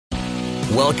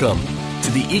Welcome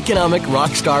to the Economic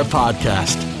Rockstar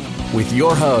Podcast with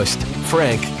your host,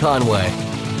 Frank Conway,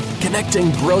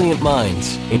 connecting brilliant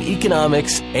minds in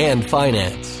economics and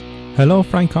finance. Hello,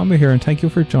 Frank Conway here, and thank you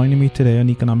for joining me today on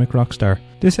Economic Rockstar.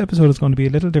 This episode is going to be a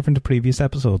little different to previous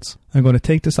episodes. I'm going to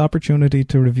take this opportunity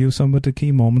to review some of the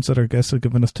key moments that our guests have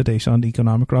given us today on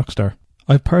Economic Rockstar.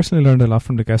 I've personally learned a lot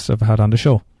from the guests I've had on the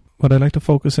show. What I'd like to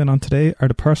focus in on today are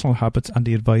the personal habits and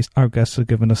the advice our guests have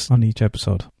given us on each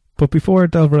episode. But before I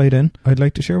delve right in, I'd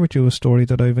like to share with you a story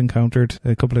that I've encountered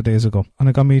a couple of days ago. And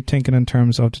it got me thinking in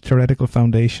terms of the theoretical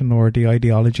foundation or the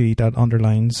ideology that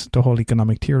underlines the whole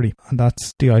economic theory. And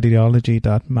that's the ideology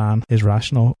that man is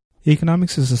rational.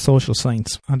 Economics is a social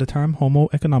science, and the term Homo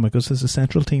economicus is a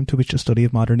central theme to which the study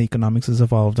of modern economics has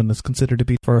evolved and is considered to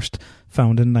be first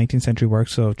found in 19th century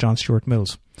works of John Stuart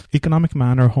Mill's. Economic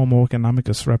man, or Homo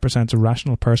economicus, represents a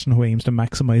rational person who aims to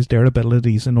maximize their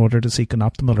abilities in order to seek an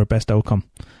optimal or best outcome,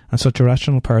 and such a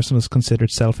rational person is considered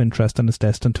self-interest and is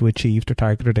destined to achieve their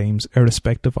targeted aims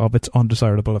irrespective of its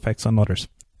undesirable effects on others.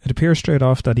 It appears straight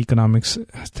off that economics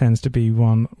tends to be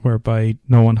one whereby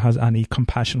no one has any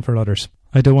compassion for others.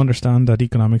 I do understand that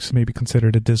economics may be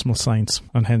considered a dismal science,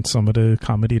 and hence some of the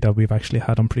comedy that we've actually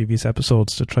had on previous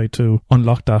episodes to try to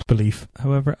unlock that belief.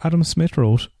 However, Adam Smith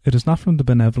wrote, "It is not from the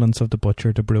benevolence of the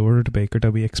butcher, the brewer or the baker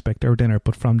that we expect our dinner,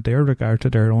 but from their regard to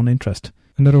their own interest."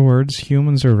 In other words,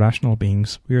 humans are rational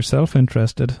beings. We are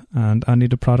self-interested, and any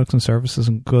of the products and services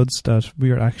and goods that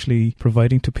we are actually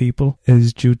providing to people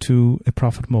is due to a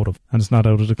profit motive, and it's not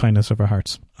out of the kindness of our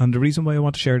hearts. And the reason why I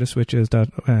want to share this with you is that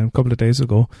a couple of days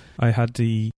ago, I had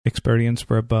the experience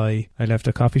whereby I left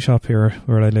a coffee shop here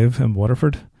where I live in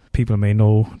Waterford. People may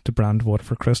know the brand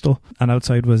Waterford Crystal, and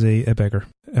outside was a beggar.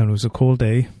 And it was a cold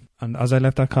day, and as I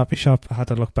left that coffee shop, I had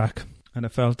to look back. And I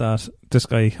felt that this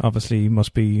guy obviously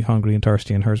must be hungry and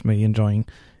thirsty, and here's me enjoying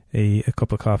a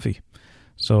cup of coffee.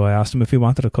 So I asked him if he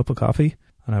wanted a cup of coffee,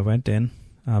 and I went in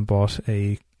and bought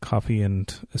a coffee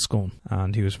and a scone,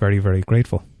 and he was very, very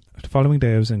grateful. The following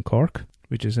day I was in Cork,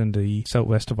 which is in the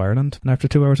southwest of Ireland, and after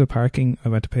 2 hours of parking I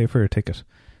went to pay for a ticket.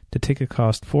 The ticket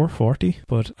cost €4.40,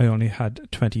 but I only had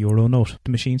 €20 note.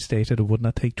 The machine stated it would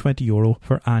not take €20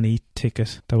 for any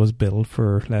ticket that was billed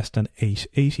for less than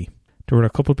 €8.80. There were a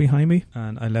couple behind me,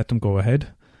 and I let them go ahead.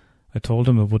 I told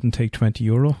them it wouldn't take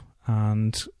 €20,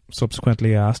 and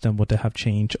subsequently asked them would they have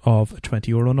change of a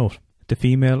 €20 note. The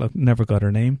female, I never got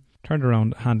her name, turned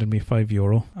around, handed me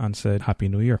 €5 and said, "Happy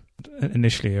New Year."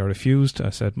 Initially I refused. I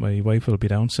said, "My wife will be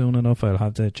down soon enough, I'll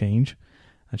have the change."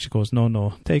 And she goes,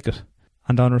 No, take it."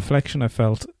 And on reflection I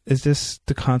felt, is this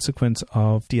the consequence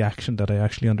of the action that I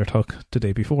actually undertook the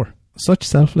day before? Such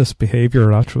selfless behaviour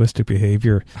or altruistic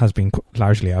behaviour has been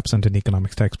largely absent in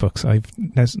economics textbooks. I've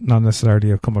not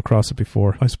necessarily come across it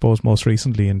before. I suppose most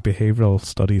recently in behavioural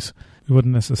studies, we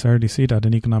wouldn't necessarily see that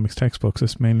in economics textbooks.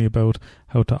 It's mainly about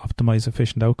how to optimise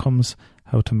efficient outcomes,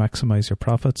 how to maximise your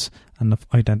profits, and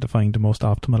identifying the most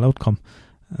optimal outcome.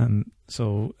 And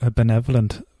so a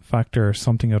benevolent factor,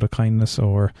 something out of kindness,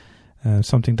 or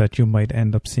something that you might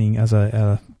end up seeing as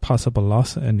a possible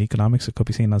loss in economics, it could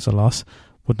be seen as a loss,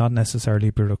 would not necessarily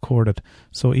be recorded.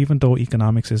 So even though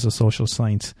economics is a social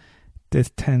science, this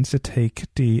tends to take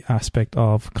the aspect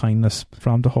of kindness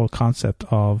from the whole concept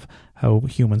of how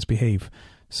humans behave.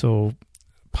 So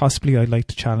possibly I'd like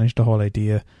to challenge the whole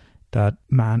idea that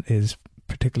man is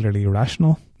particularly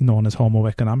rational, known as Homo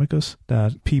economicus,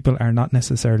 that people are not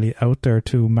necessarily out there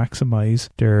to maximize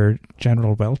their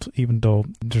general wealth, even though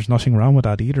there's nothing wrong with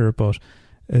that either, but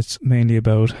it's mainly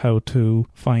about how to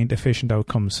find efficient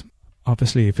outcomes.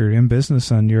 Obviously, if you're in business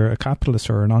and you're a capitalist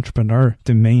or an entrepreneur,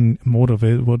 the main motive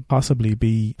would possibly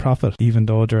be profit, even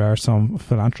though there are some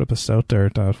philanthropists out there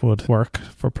that would work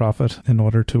for profit in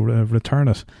order to return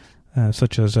it,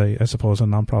 such as, I suppose, a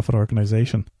non-profit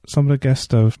organisation. Some of the guests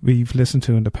that we've listened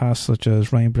to in the past, such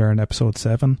as Ryan Blair in episode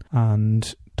 7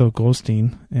 and Doug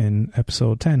Goldstein in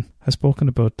episode 10, has spoken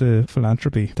about the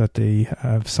philanthropy that they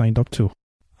have signed up to.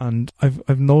 And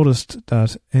I've noticed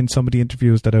that in some of the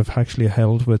interviews that I've actually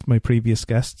held with my previous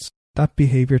guests, that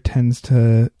behaviour tends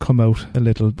to come out a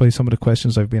little by some of the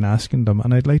questions I've been asking them,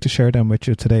 and I'd like to share them with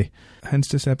you today. Hence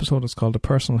this episode is called The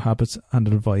Personal Habits and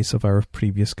Advice of Our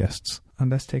Previous Guests. And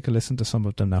let's take a listen to some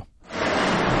of them now.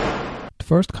 The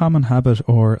first common habit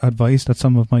or advice that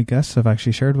some of my guests have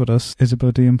actually shared with us is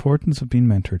about the importance of being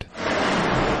mentored.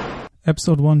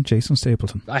 Episode 1, Jason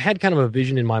Stapleton. I had kind of a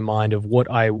vision in my mind of what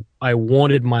I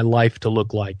wanted my life to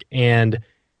look like. And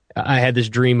I had this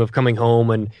dream of coming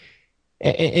home and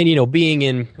you know, being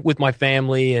in with my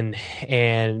family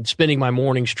and spending my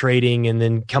mornings trading and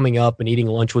then coming up and eating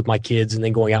lunch with my kids and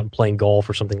then going out and playing golf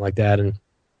or something like that. And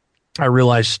I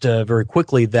realized very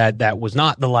quickly that that was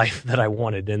not the life that I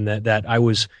wanted, and that I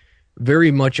was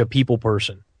very much a people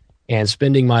person. And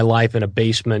spending my life in a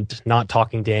basement, not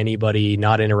talking to anybody,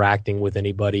 not interacting with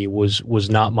anybody was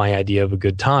not my idea of a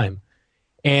good time.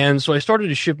 And so I started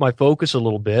to shift my focus a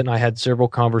little bit, and I had several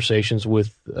conversations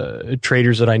with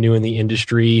traders that I knew in the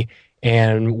industry,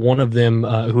 and one of them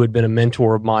who had been a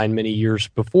mentor of mine many years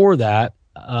before that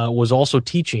was also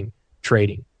teaching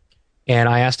trading. And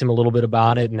I asked him a little bit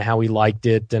about it and how he liked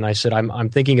it, and I said, I'm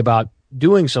thinking about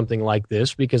doing something like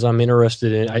this because I'm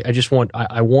interested in.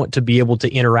 I want to be able to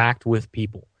interact with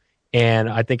people, and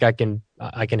I think I can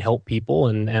help people,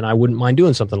 and I wouldn't mind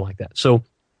doing something like that. So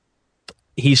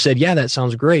he said, "Yeah, that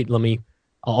sounds great.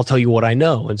 I'll tell you what I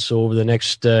know." And so over the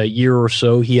next year or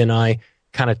so, he and I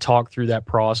kind of talked through that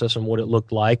process and what it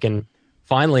looked like. And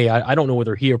finally, I don't know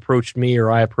whether he approached me or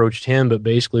I approached him, but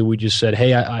basically we just said,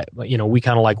 "Hey, we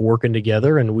kind of like working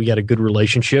together, and we got a good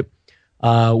relationship.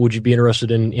 Would you be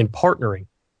interested in partnering?"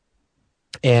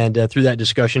 And through that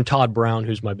discussion, Todd Brown,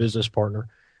 who's my business partner,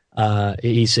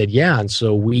 he said, "Yeah." And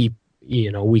so we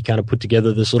kind of put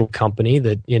together this little company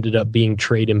that ended up being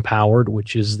Trade Empowered,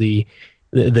 which is the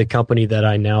company that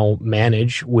I now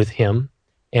manage with him.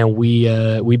 And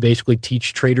we basically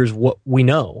teach traders what we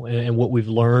know and what we've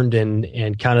learned,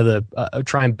 and kind of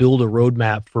try and build a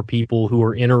roadmap for people who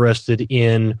are interested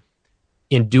in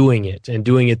doing it and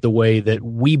doing it the way that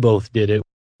we both did it.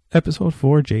 Episode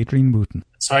 4, Jadreen Wooten.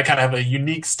 So I kind of have a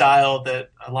unique style that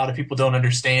a lot of people don't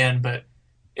understand, but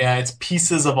yeah, it's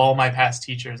pieces of all my past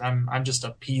teachers. I'm just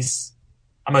a piece.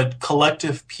 I'm a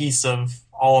collective piece of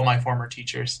all of my former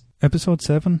teachers. Episode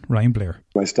 7, Ryan Blair.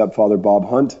 My stepfather, Bob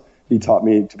Hunt, he taught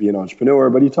me to be an entrepreneur,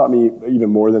 but he taught me even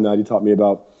more than that. He taught me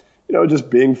about, just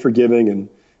being forgiving and,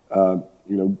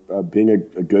 being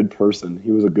a good person.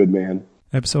 He was a good man.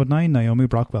 Episode 9, Naomi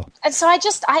Brockwell. And so I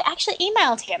actually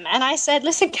emailed him and I said,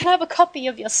 "Listen, can I have a copy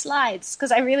of your slides?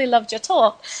 Because I really loved your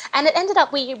talk." And it ended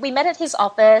up, we met at his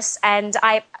office and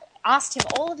I asked him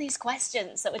all of these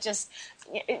questions that were just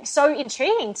so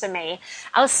intriguing to me.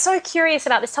 I was so curious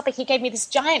about this topic. He gave me this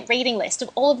giant reading list of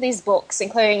all of these books,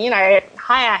 including,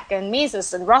 Hayek and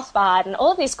Mises and Rothbard and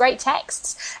all of these great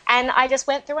texts. And I just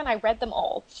went through and I read them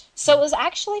all. So it was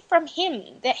actually from him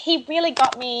that he really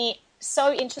got me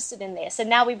so interested in this, and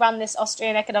now we run this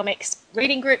Austrian economics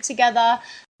reading group together.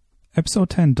 Episode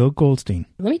 10, Doug Goldstein.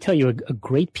 Let me tell you a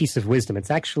great piece of wisdom.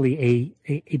 It's actually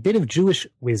a bit of Jewish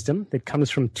wisdom that comes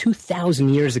from 2,000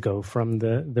 years ago from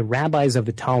the rabbis of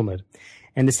the Talmud.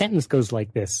 And the sentence goes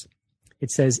like this. It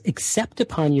says, "Accept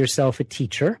upon yourself a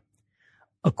teacher,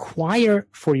 acquire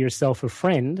for yourself a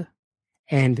friend,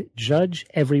 and judge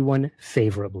everyone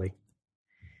favorably."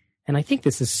 And I think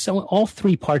this is all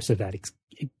three parts of that.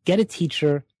 Get a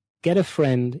teacher, get a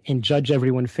friend, and judge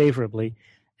everyone favorably.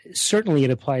 Certainly it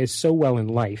applies so well in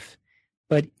life,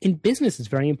 but in business it's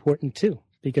very important too,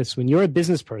 because when you're a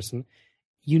business person,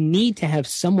 you need to have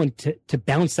someone to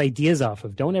bounce ideas off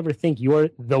of. Don't ever think you're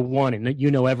the one and that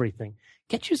you know everything.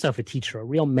 Get yourself a teacher, a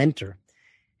real mentor.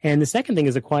 And the second thing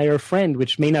is acquire a friend,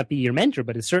 which may not be your mentor,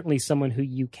 but is certainly someone who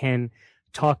you can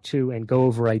talk to and go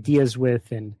over ideas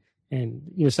with, and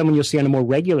someone you'll see on a more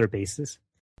regular basis.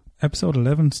 Episode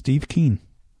 11, Steve Keen.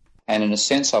 And in a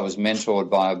sense, I was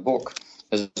mentored by a book.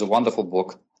 There's a wonderful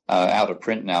book out of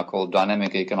print now called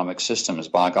Dynamic Economic Systems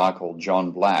by a guy called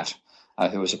John Blatt,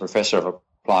 who was a professor of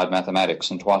applied mathematics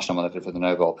and twice nominated for the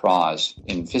Nobel Prize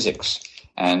in physics.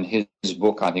 And his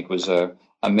book, I think, was a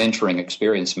mentoring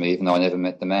experience for me, even though I never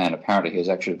met the man. Apparently, he was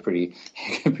actually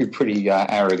a pretty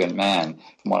arrogant man,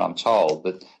 from what I'm told.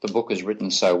 But the book is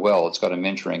written so well, it's got a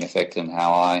mentoring effect in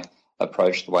how I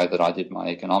approach the way that I did my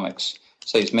economics.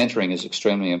 So his mentoring is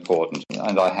extremely important,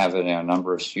 and I have a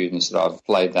number of students that I've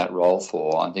played that role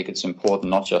for. I think it's important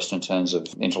not just in terms of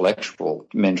intellectual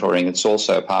mentoring, it's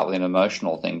also partly an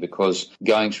emotional thing, because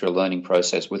going through a learning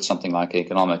process with something like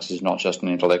economics is not just an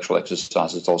intellectual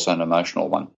exercise, it's also an emotional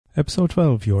one. Episode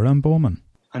 12, Joran Bowman.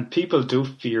 And people do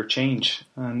fear change,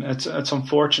 and it's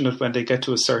unfortunate when they get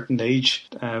to a certain age,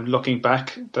 looking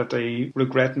back, that they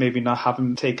regret maybe not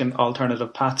having taken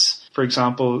alternative paths. For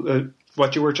example,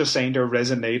 what you were just saying there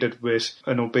resonated with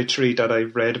an obituary that I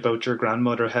read about your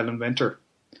grandmother, Helen Winter.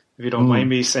 If you don't mind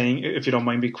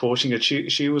me quoting it,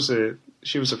 she was a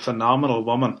phenomenal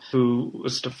woman who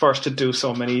was the first to do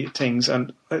so many things.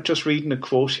 And just reading a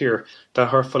quote here, that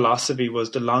her philosophy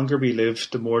was, the longer we live,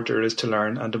 the more there is to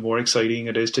learn and the more exciting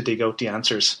it is to dig out the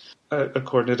answers.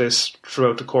 According to this,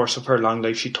 throughout the course of her long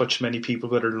life, she touched many people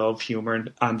with her love, humour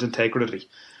and integrity.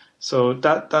 So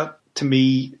that to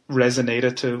me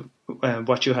resonated to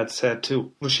what you had said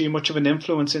too. Was she much of an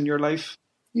influence in your life?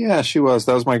 Yeah, she was.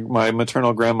 That was my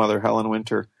maternal grandmother, Helen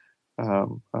Winter.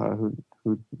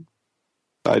 who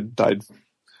died.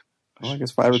 Well, I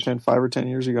guess 5 or 10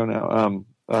 years ago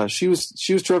now. She was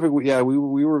terrific.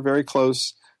 We were very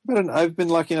close. But I've been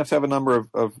lucky enough to have a number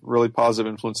of really positive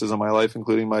influences on my life,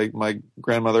 including my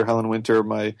grandmother Helen Winter,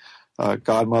 my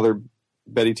godmother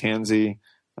Betty Tansey,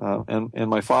 and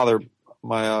my father.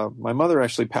 My mother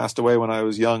actually passed away when I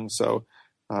was young, so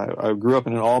I grew up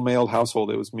in an all-male household.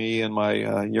 It was me and my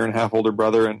year and a half older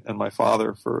brother and my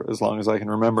father for as long as I can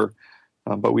remember.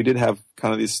 But we did have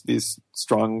kind of these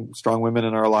strong women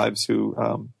in our lives who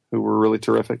were really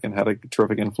terrific and had a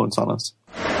terrific influence on us.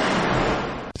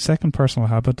 The second personal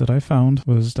habit that I found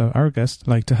was that our guests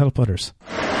like to help others.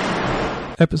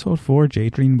 Episode 4,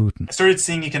 Jadreen Wooten. I started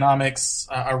seeing economics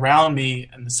around me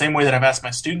in the same way that I've asked my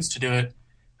students to do it.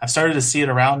 I've started to see it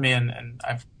around me, and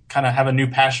I've kind of have a new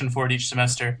passion for it each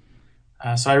semester.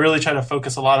 So I really try to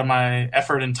focus a lot of my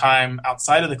effort and time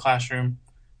outside of the classroom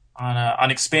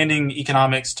on expanding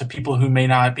economics to people who may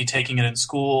not be taking it in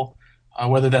school,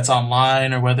 whether that's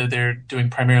online or whether they're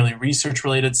doing primarily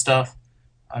research-related stuff.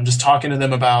 I'm just talking to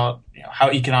them about how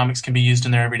economics can be used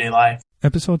in their everyday life.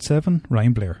 Episode 7,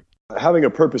 Ryan Blair. Having a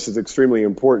purpose is extremely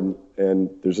important, and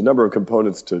there's a number of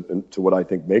components to what I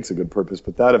think makes a good purpose,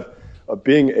 but that of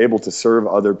being able to serve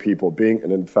other people,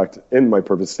 and in fact, in my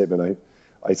purpose statement,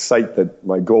 I cite that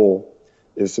my goal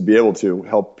is to be able to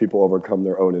help people overcome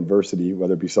their own adversity,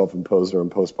 whether it be self-imposed or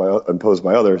imposed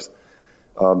by others,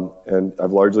 and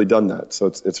I've largely done that. So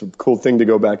it's a cool thing to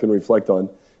go back and reflect on.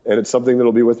 And it's something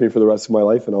that'll be with me for the rest of my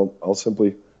life, and I'll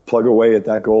simply plug away at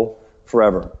that goal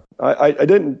forever. I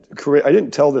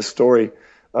didn't tell this story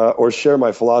or share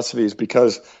my philosophies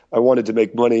because I wanted to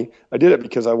make money. I did it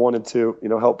because I wanted to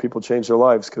help people change their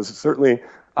lives. Because certainly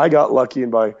I got lucky,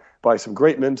 and by some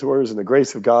great mentors and the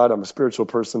grace of God, I'm a spiritual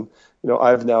person.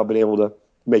 I've now been able to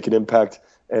make an impact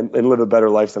and live a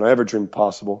better life than I ever dreamed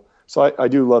possible. So I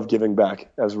do love giving back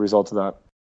as a result of that.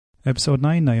 Episode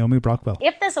 9, Naomi Brockwell.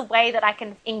 If there's a way that I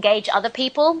can engage other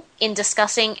people in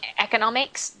discussing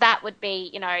economics, that would be,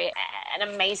 an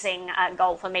amazing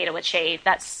goal for me to achieve.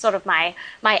 That's sort of my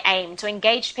aim, to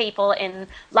engage people in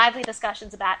lively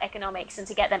discussions about economics and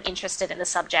to get them interested in the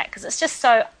subject, because it's just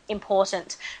so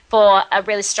important for a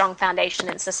really strong foundation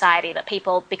in society that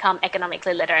people become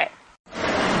economically literate.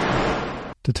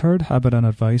 The third habit and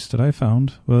advice that I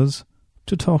found was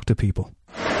to talk to people.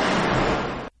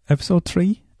 Episode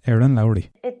 3, Erin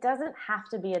Lowry. It doesn't have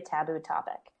to be a taboo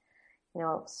topic.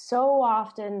 So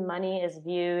often money is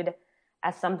viewed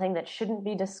as something that shouldn't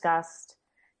be discussed.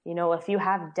 If you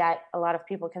have debt, a lot of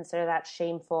people consider that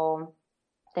shameful.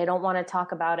 They don't want to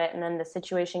talk about it, and then the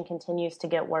situation continues to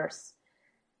get worse.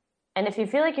 And if you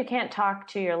feel like you can't talk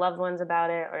to your loved ones about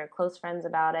it or your close friends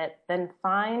about it, then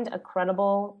find a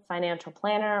credible financial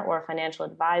planner or a financial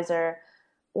advisor.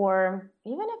 Or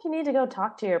even if you need to go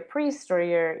talk to your priest or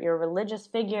your religious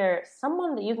figure,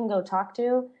 someone that you can go talk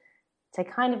to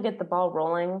kind of get the ball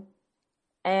rolling.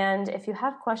 And if you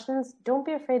have questions, don't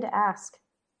be afraid to ask.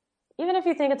 Even if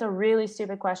you think it's a really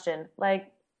stupid question.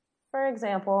 Like, for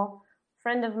example, a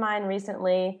friend of mine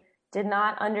recently did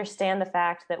not understand the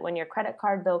fact that when your credit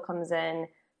card bill comes in,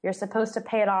 you're supposed to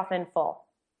pay it off in full.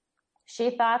 She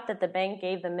thought that the bank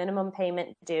gave the minimum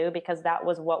payment due because that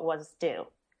was what was due.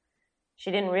 She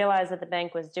didn't realize that the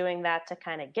bank was doing that to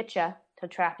kind of get you, to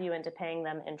trap you into paying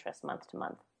them interest month to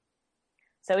month.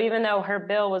 So even though her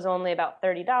bill was only about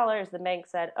 $30, the bank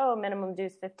said, minimum due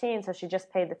is $15, so she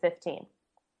just paid the $15.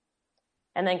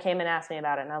 And then came and asked me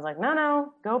about it. And I was like,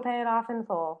 no, go pay it off in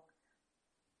full.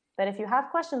 But if you have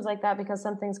questions like that because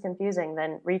something's confusing,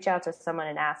 then reach out to someone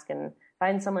and ask, and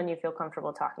find someone you feel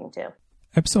comfortable talking to.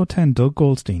 Episode 10, Doug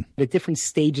Goldstein. At different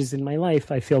stages in my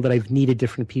life, I feel that I've needed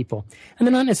different people. And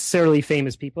they're not necessarily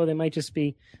famous people. They might just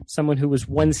be someone who was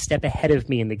one step ahead of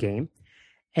me in the game.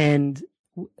 And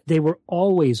they were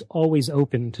always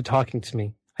open to talking to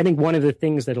me. I think one of the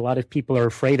things that a lot of people are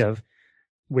afraid of,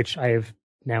 which I have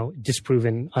now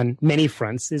disproven on many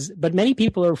fronts, but many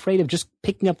people are afraid of just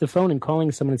picking up the phone and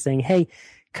calling someone and saying, hey,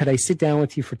 could I sit down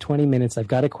with you for 20 minutes? I've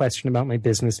got a question about my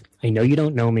business. I know you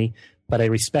don't know me, but I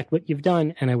respect what you've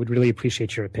done, and I would really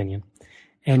appreciate your opinion.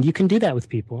 And you can do that with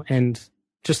people. And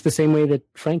just the same way that,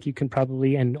 Frank, you can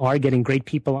probably and are getting great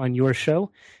people on your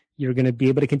show, you're going to be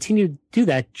able to continue to do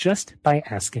that just by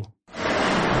asking.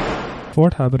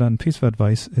 Fourth habit and piece of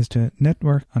advice is to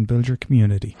network and build your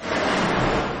community.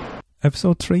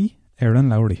 Episode 3, Erin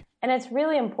Lowry. And it's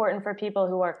really important for people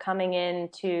who are coming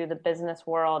into the business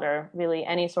world or really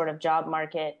any sort of job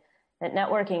market that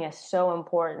networking is so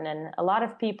important. And a lot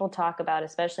of people talk about,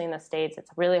 especially in the States,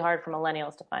 it's really hard for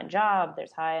millennials to find jobs.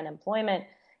 There's high unemployment.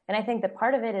 And I think that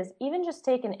part of it is even just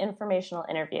take an informational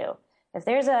interview. If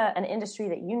there's an industry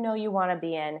that you know you want to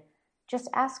be in, just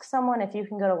ask someone if you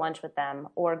can go to lunch with them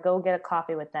or go get a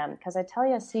coffee with them. Because I tell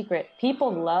you a secret,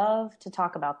 people love to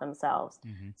talk about themselves.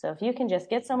 So if you can just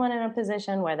get someone in a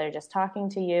position where they're just talking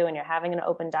to you and you're having an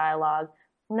open dialogue,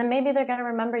 and then maybe they're going to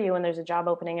remember you when there's a job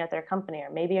opening at their company, or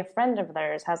maybe a friend of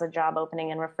theirs has a job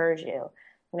opening and refers you.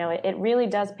 You know, it really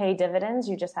does pay dividends.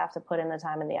 You just have to put in the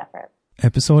time and the effort.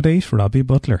 Episode 8, Robbie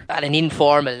Butler. At an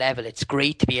informal level, it's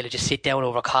great to be able to just sit down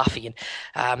over coffee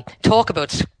and talk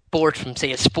about sport from,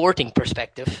 say, a sporting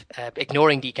perspective,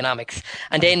 ignoring the economics,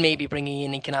 and then maybe bringing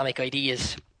in economic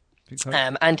ideas.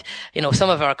 And, you know, some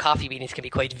of our coffee meetings can be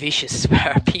quite vicious,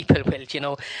 where people will, you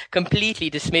know, completely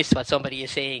dismiss what somebody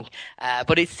is saying.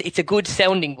 But it's a good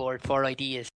sounding board for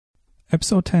ideas.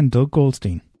 Episode 10, Doug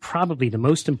Goldstein. Probably the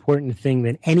most important thing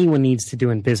that anyone needs to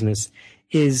do in business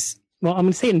is, well, I'm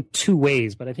going to say it in two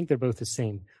ways, but I think they're both the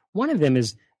same. One of them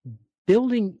is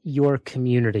building your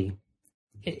community,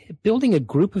 building a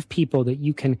group of people that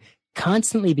you can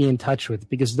constantly be in touch with,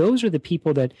 because those are the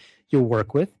people that you'll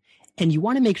work with. And you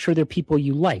want to make sure they're people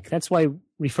you like. That's why I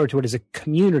refer to it as a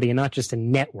community and not just a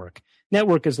network.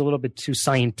 Network is a little bit too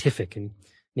scientific, and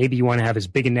maybe you want to have as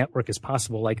big a network as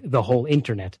possible, like the whole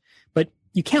internet. But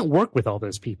you can't work with all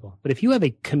those people. But if you have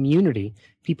a community,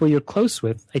 people you're close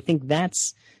with, I think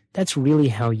that's really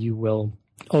how you will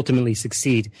ultimately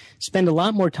succeed. Spend a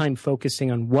lot more time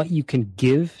focusing on what you can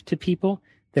give to people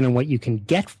than on what you can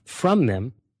get from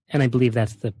them. And I believe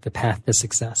that's the path to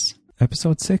success.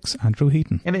 Episode 6, Andrew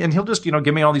Heaton. And he'll just,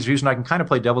 give me all these views, and I can kind of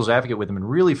play devil's advocate with him and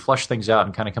really flush things out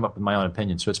and kind of come up with my own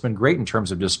opinion. So it's been great in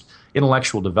terms of just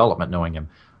intellectual development, knowing him.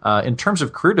 In terms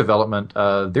of career development,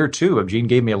 there too, Gene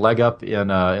gave me a leg up in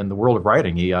the world of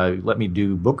writing. He let me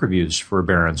do book reviews for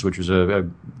Barron's, which was a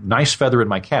nice feather in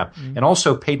my cap, and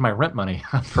also paid my rent money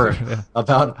for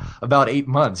about 8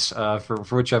 months, for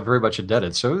which I'm very much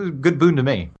indebted. So it was a good boon to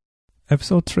me.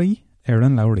 Episode 3,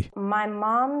 Erin Lowry. My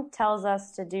mom tells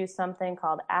us to do something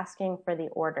called asking for the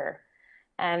order.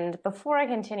 And before I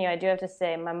continue, I do have to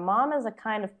say, my mom is a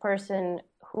kind of person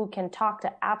who can talk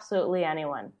to absolutely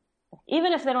anyone.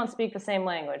 Even if they don't speak the same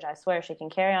language, I swear she can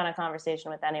carry on a conversation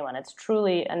with anyone. It's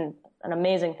truly an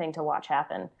amazing thing to watch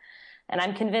happen. And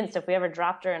I'm convinced if we ever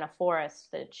dropped her in a forest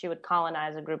that she would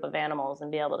colonize a group of animals and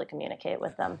be able to communicate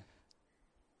with them.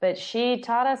 But she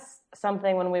taught us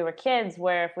something when we were kids,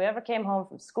 where if we ever came home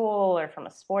from school or from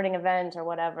a sporting event or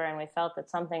whatever, and we felt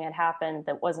that something had happened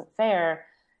that wasn't fair,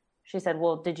 she said,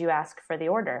 well, did you ask for the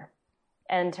order?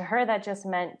 And to her, that just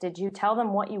meant, did you tell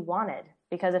them what you wanted?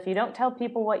 Because if you don't tell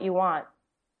people what you want,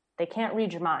 they can't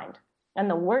read your mind. And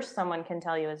the worst someone can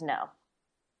tell you is no.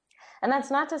 And that's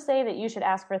not to say that you should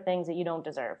ask for things that you don't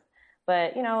deserve.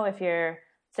 But, if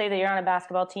say that you're on a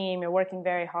basketball team, you're working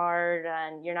very hard,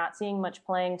 and you're not seeing much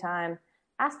playing time,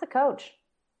 ask the coach.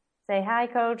 Say, hi,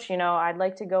 coach, I'd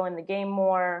like to go in the game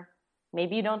more.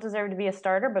 Maybe you don't deserve to be a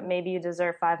starter, but maybe you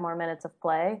deserve 5 more minutes of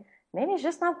play. Maybe he's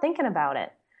just not thinking about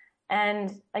it.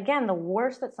 And again, the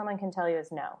worst that someone can tell you is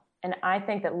no. And I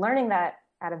think that learning that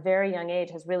at a very young age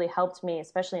has really helped me,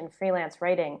 especially in freelance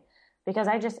writing, because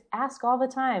I just ask all the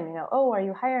time, oh, are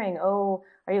you hiring? Oh,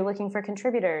 are you looking for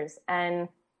contributors? And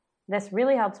this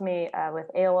really helped me with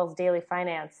AOL's Daily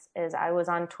Finance. Is I was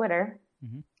on Twitter,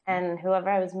 and whoever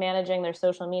I was managing their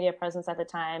social media presence at the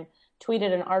time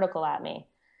tweeted an article at me.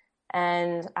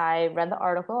 And I read the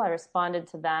article, I responded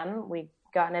to them. We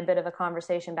got in a bit of a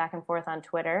conversation back and forth on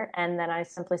Twitter, and then I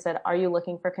simply said, are you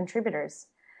looking for contributors?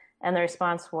 And the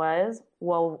response was,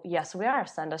 well, yes, we are.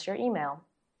 Send us your email.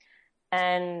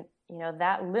 And,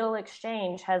 that little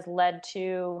exchange has led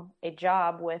to a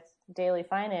job with Daily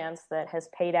Finance that has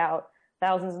paid out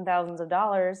thousands and thousands of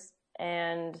dollars.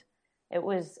 And it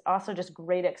was also just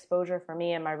great exposure for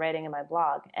me in my writing and my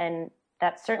blog. And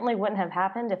that certainly wouldn't have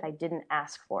happened if I didn't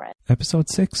ask for it. Episode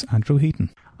 6, Andrew Heaton.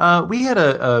 We had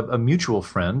a mutual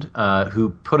friend who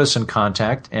put us in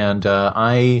contact, and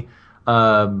I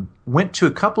went to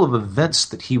a couple of events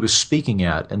that he was speaking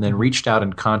at, and then reached out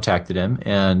and contacted him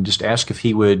and just asked if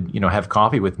he would, have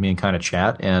coffee with me and kind of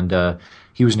chat. And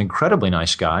he was an incredibly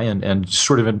nice guy, and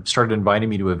sort of started inviting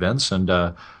me to events, and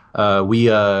we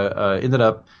ended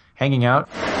up hanging out.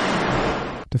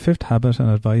 The 5th habit and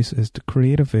advice is to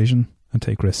create a vision and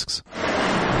take risks.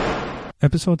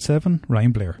 Episode 7,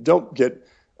 Ryan Blair. Don't get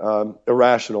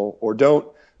irrational, or don't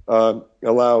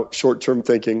allow short-term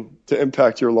thinking to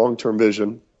impact your long-term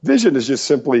vision. Vision is just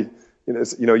simply,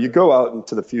 you go out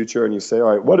into the future and you say,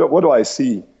 all right, what do I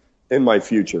see in my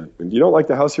future? And you don't like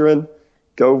the house you're in?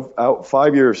 Go out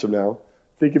 5 years from now.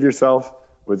 Think of yourself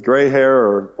with gray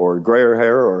hair or grayer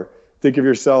hair, or think of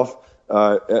yourself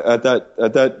at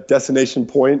that destination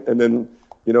point, and then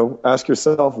ask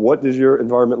yourself, what does your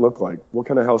environment look like? What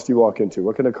kind of house do you walk into?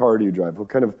 What kind of car do you drive? What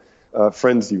kind of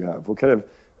friends do you have? What kind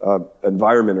of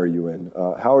environment are you in?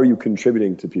 How are you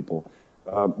contributing to people?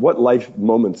 What life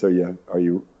moments are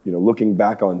you looking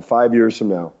back on 5 years from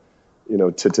now,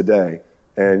 to today,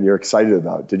 and you're excited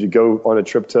about? Did you go on a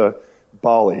trip to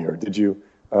Bali, or did you,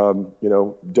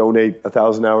 donate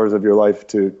 1,000 hours of your life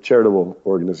to charitable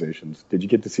organizations? Did you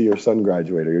get to see your son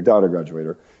graduate, or your daughter graduate,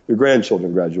 or your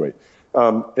grandchildren graduate?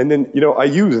 And then, I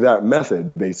use that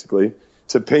method basically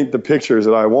to paint the pictures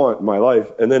that I want in my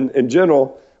life. And then in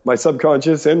general, my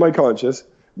subconscious and my conscious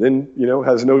then,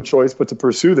 has no choice but to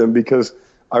pursue them, because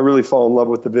I really fall in love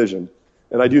with the vision.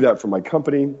 And I do that for my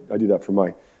company. I do that for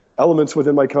my elements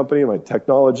within my company, my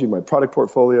technology, my product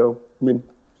portfolio. I mean,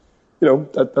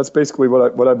 that's basically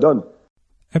what I've done.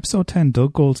 Episode 10,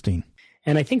 Doug Goldstein.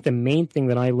 And I think the main thing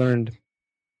that I learned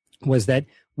was that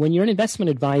when you're an investment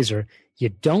advisor, you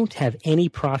don't have any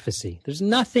prophecy. There's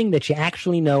nothing that you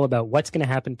actually know about what's going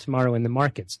to happen tomorrow in the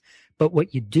markets. But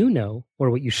what you do know, or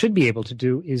what you should be able to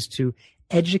do, is to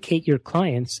educate your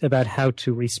clients about how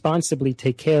to responsibly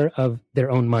take care of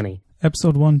their own money.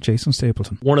 Episode 1, Jason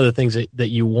Stapleton. One of the things that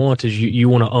you want is you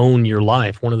want to own your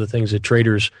life. One of the things that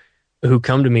traders who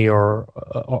come to me are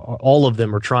all of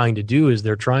them are trying to do is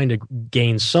they're trying to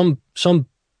gain some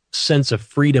sense of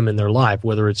freedom in their life,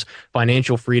 whether it's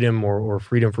financial freedom or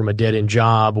freedom from a dead-end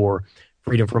job, or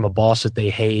freedom from a boss that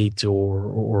they hate,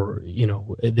 or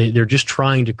they're just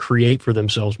trying to create for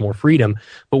themselves more freedom.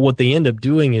 But what they end up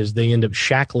doing is they end up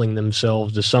shackling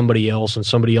themselves to somebody else and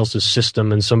somebody else's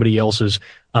system and somebody else's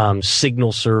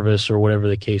signal service, or whatever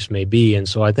the case may be. And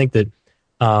so I think that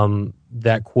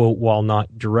that quote, while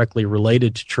not directly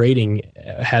related to trading,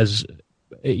 has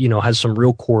some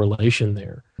real correlation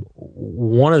there.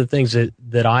 One of the things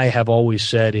that I have always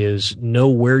said is know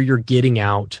where you're getting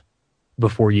out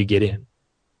before you get in.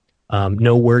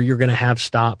 Know where you're going to have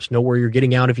stops, know where you're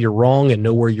getting out if you're wrong, and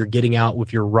know where you're getting out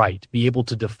if you're right. Be able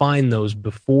to define those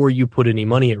before you put any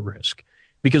money at risk.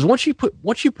 Because once you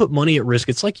put money at risk,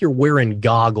 it's like you're wearing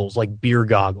goggles, like beer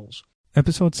goggles.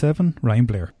 Episode 7, Ryan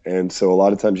Blair. And so a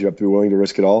lot of times you have to be willing to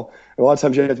risk it all. And a lot of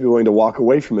times you have to be willing to walk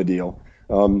away from a deal.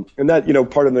 And that,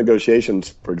 part of the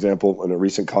negotiations, for example, in a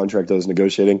recent contract I was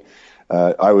negotiating,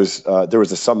 there was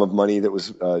a sum of money that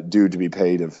was due to be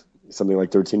paid of something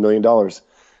like $13 million.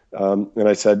 And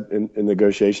I said in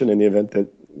negotiation, in the event that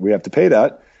we have to pay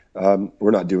that,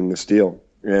 we're not doing this deal.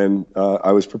 And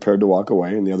I was prepared to walk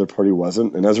away, and the other party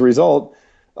wasn't. And as a result,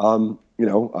 I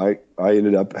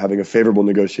ended up having a favorable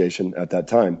negotiation at that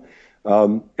time.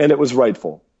 And it was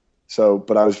rightful.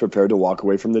 But I was prepared to walk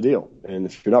away from the deal. And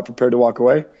if you're not prepared to walk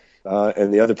away,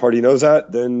 and the other party knows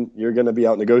that, then you're going to be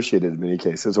out negotiated in many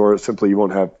cases, or simply you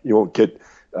won't get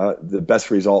the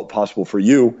best result possible for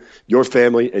you, your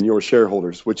family, and your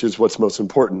shareholders, which is what's most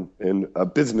important in a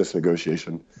business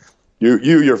negotiation.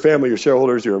 Your family, your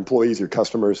shareholders, your employees, your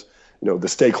customers, the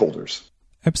stakeholders.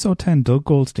 Episode 10, Doug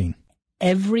Goldstein.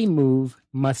 Every move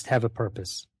must have a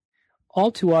purpose.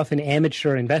 All too often,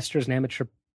 amateur investors and amateur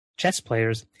chess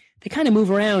players, they kind of move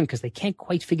around because they can't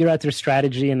quite figure out their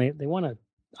strategy, and they want to,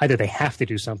 either they have to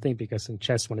do something, because in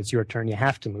chess, when it's your turn, you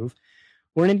have to move.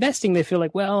 Or in investing, they feel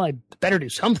like, well, I better do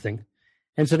something.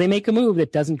 And so they make a move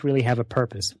that doesn't really have a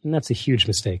purpose. And that's a huge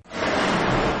mistake.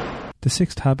 The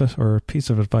sixth habit or piece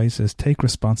of advice is take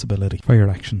responsibility for your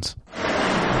actions.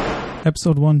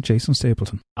 Episode 1, Jason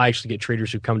Stapleton. I actually get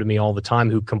traders who come to me all the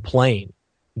time who complain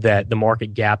that the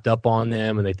market gapped up on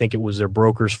them, and they think it was their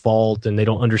broker's fault, and they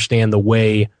don't understand the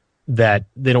way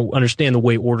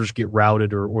orders get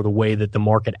routed, or the way that the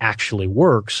market actually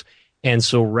works. And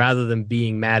so rather than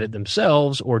being mad at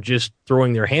themselves or just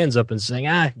throwing their hands up and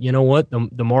saying, you know what,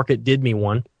 the market did me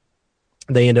one,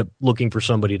 they end up looking for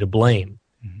somebody to blame.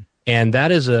 Mm-hmm. And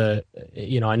that is I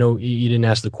know you didn't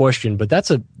ask the question, but that's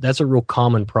a real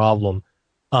common problem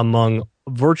among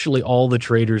virtually all the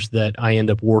traders that I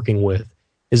end up working with,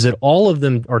 is that all of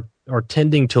them are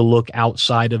tending to look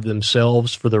outside of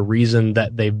themselves for the reason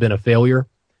that they've been a failure.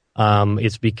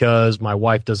 It's because my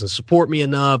wife doesn't support me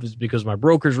enough. It's because my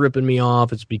broker's ripping me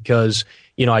off. It's because,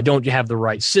 I don't have the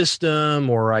right system,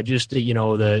 or I just,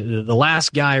 the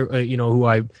last guy,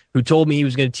 who told me he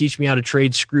was going to teach me how to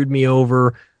trade screwed me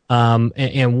over.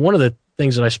 And one of the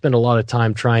things that I spend a lot of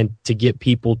time trying to get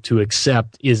people to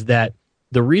accept is that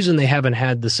the reason they haven't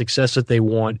had the success that they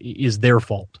want is their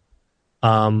fault.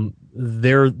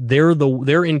 They're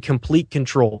in complete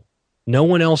control. No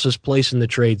one else is placing the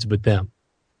trades but them.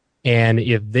 And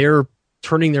if they're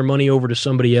turning their money over to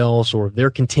somebody else, or if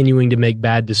they're continuing to make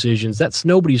bad decisions, that's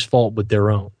nobody's fault but their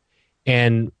own.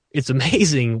 And it's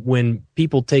amazing when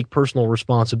people take personal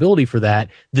responsibility for that,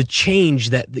 the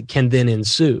change that can then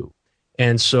ensue.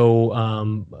 And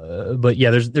so, but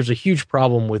yeah, there's a huge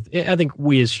problem with, I think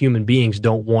we as human beings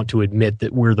don't want to admit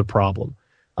that we're the problem.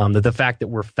 That the fact that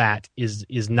we're fat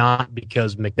is not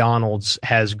because McDonald's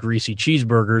has greasy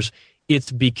cheeseburgers.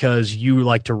 It's because you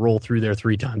like to roll through there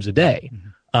 3 times a day.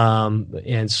 Mm-hmm.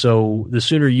 And so the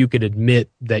sooner you can admit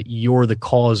that you're the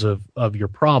cause of your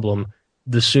problem,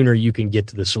 the sooner you can get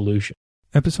to the solution.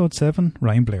 Episode 7,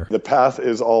 Ryan Blair. The path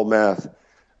is all math,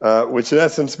 which in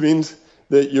essence means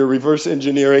that you're reverse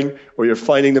engineering or you're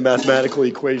finding the mathematical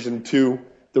equation to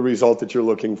the result that you're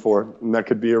looking for. And that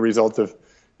could be a result of,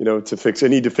 to fix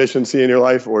any deficiency in your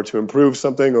life or to improve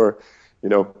something or,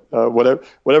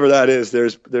 whatever that is,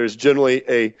 there's generally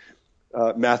a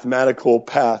mathematical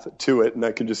path to it. And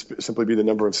that could just simply be the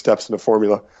number of steps in a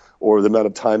formula or the amount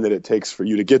of time that it takes for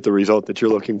you to get the result that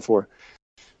you're looking for.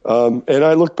 And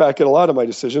I look back at a lot of my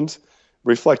decisions,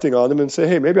 reflecting on them and say,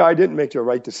 hey, maybe I didn't make the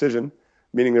right decision,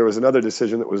 meaning there was another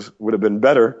decision that would have been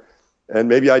better. And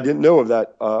maybe I didn't know of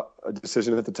that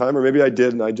decision at the time, or maybe I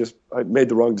did, and I made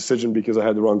the wrong decision because I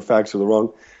had the wrong facts or the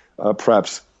wrong,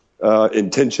 perhaps,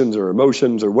 intentions or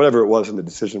emotions or whatever it was in the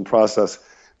decision process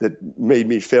that made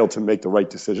me fail to make the right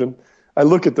decision. I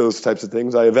look at those types of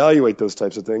things, I evaluate those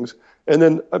types of things, and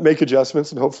then I make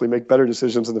adjustments and hopefully make better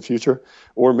decisions in the future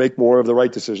or make more of the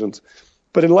right decisions.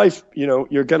 But in life,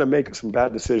 you're going to make some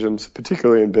bad decisions,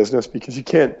 particularly in business, because you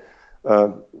can't,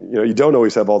 you don't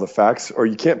always have all the facts, or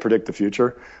you can't predict the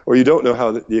future, or you don't know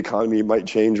how the economy might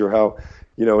change, or how,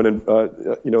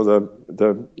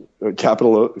 the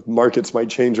capital markets might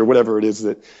change, or whatever it is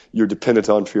that you're dependent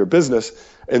on for your business.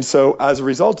 And so as a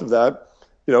result of that,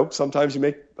 sometimes you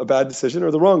make a bad decision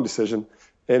or the wrong decision.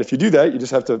 And if you do that, you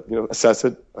just have to, assess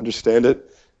it, understand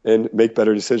it, and make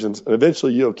better decisions. And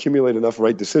eventually you'll accumulate enough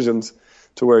right decisions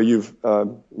to where you've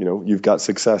got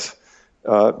success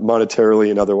monetarily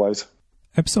and otherwise.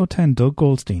 Episode 10, Doug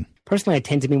Goldstein. Personally, I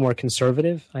tend to be more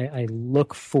conservative. I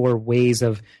look for ways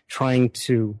of trying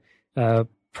to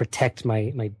protect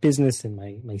my business and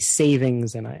my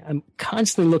savings. And I'm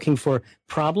constantly looking for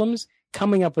problems,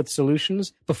 coming up with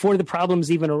solutions before the problems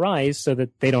even arise so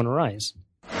that they don't arise.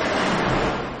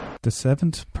 The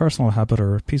 7th personal habit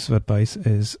or piece of advice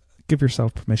is give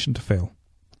yourself permission to fail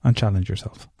and challenge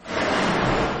yourself.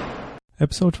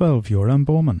 Episode 12, Joran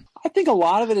Bowman. I think a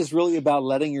lot of it is really about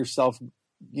letting yourself,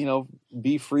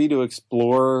 be free to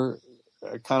explore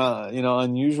kind of,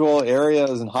 unusual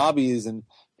areas and hobbies. And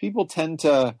people tend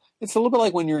to, it's a little bit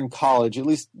like when you're in college, at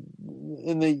least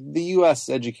in the U.S.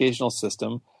 educational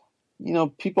system.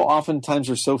 People oftentimes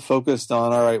are so focused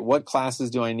on, all right, what classes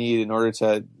do I need in order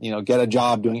to, get a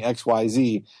job doing X, Y,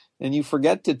 Z? And you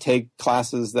forget to take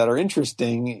classes that are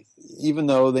interesting, even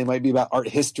though they might be about art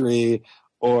history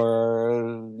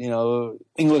or,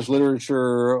 English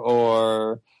literature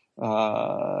or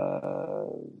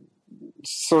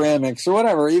ceramics or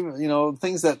whatever, even,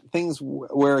 things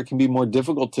where it can be more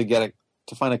difficult to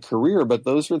find a career. But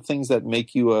those are things that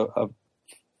make you a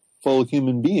full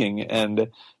human being and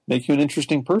make you an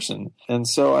interesting person. And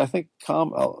so I think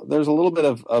there's a little bit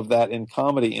of that in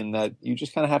comedy, in that you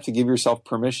just kind of have to give yourself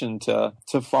permission to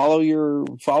follow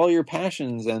your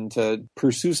passions and to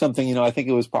pursue something. I think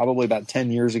it was probably about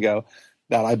 10 years ago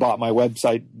that I bought my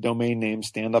website domain name,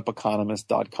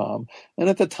 standupeconomist.com. And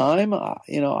at the time, I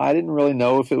didn't really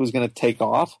know if it was going to take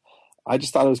off. I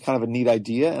just thought it was kind of a neat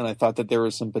idea, and I thought that there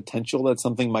was some potential that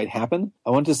something might happen.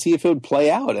 I wanted to see if it would play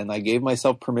out, and I gave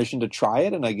myself permission to try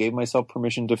it, and I gave myself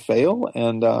permission to fail.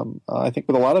 And I think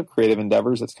with a lot of creative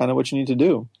endeavors, that's kind of what you need to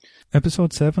do.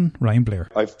 Episode 7, Ryan Blair.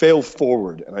 I fail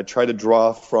forward, and I try to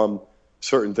draw from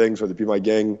certain things, whether it be my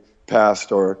gang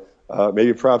past or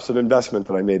maybe perhaps an investment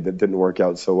that I made that didn't work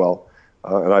out so well.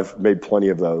 And I've made plenty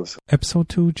of those. Episode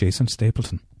 2, Jason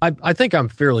Stapleton. I think I'm a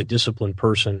fairly disciplined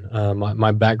person.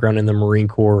 My background in the Marine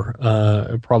Corps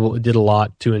probably did a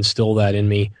lot to instill that in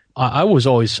me. I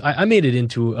made it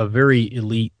into a very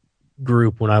elite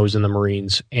group when I was in the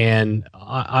Marines, and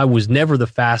I was never the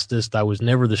fastest. I was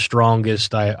never the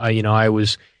strongest. I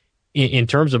was, in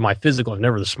terms of my physical, I was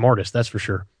never the smartest, that's for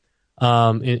sure.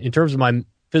 In terms of my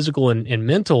physical and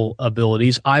mental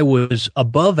abilities, I was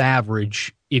above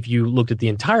average if you looked at the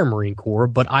entire Marine Corps,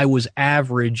 but I was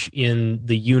average in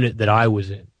the unit that I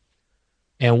was in.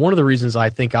 And one of the reasons I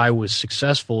think I was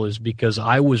successful is because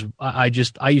I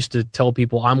used to tell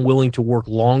people I'm willing to work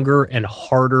longer and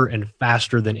harder and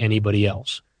faster than anybody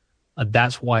else.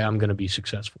 That's why I'm going to be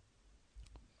successful.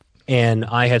 And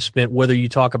I had spent, whether you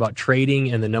talk about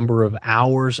trading and the number of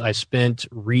hours I spent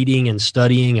reading and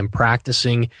studying and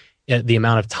practicing the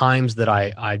amount of times that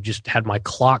I just had my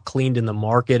clock cleaned in the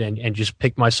market and just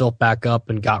picked myself back up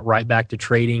and got right back to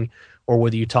trading, or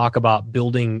whether you talk about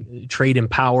building Trade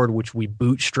Empowered, which we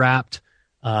bootstrapped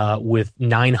with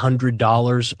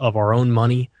 $900 of our own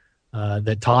money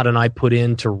that Todd and I put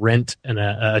in to rent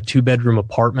a 2-bedroom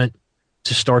apartment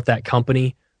to start that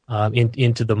company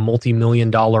into the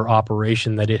multi-million-dollar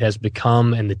operation that it has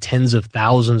become, and the tens of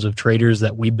thousands of traders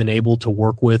that we've been able to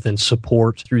work with and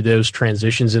support through those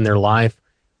transitions in their life.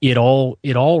 It all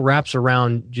wraps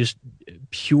around just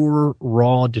pure,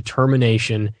 raw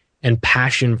determination and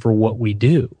passion for what we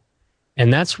do.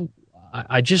 And that's,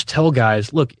 I just tell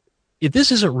guys, look, if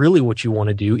this isn't really what you want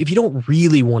to do, if you don't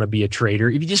really want to be a trader,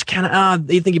 if you just kind of,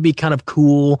 they think it'd be kind of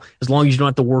cool as long as you don't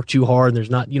have to work too hard and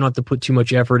you don't have to put too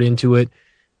much effort into it,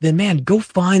 then man, go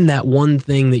find that one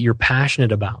thing that you're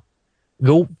passionate about.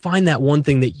 Go find that one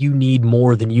thing that you need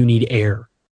more than you need air.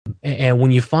 And when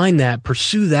you find that,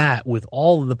 pursue that with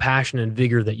all of the passion and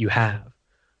vigor that you have.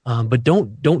 But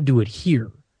don't do it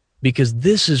here, because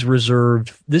this is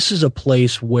reserved. This is a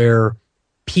place where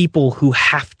people who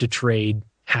have to trade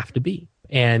have to be.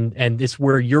 And it's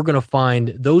where you're going to find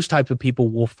those types of people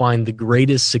will find the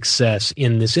greatest success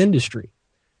in this industry.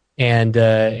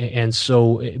 And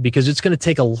so, because it's going to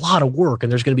take a lot of work,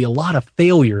 and there's going to be a lot of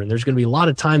failure, and there's going to be a lot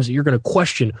of times that you're going to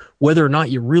question whether or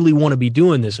not you really want to be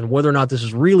doing this and whether or not this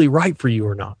is really right for you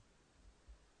or not.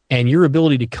 And your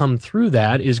ability to come through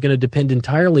that is going to depend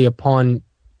entirely upon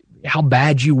how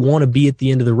bad you want to be at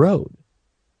the end of the road.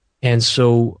 And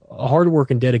so hard work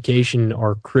and dedication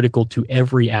are critical to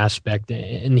every aspect,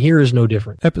 and here is no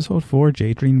different. Episode 4,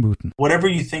 Jadreen Wooten. Whatever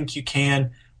you think you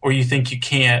can or you think you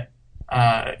can't,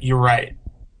 you're right.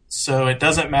 So it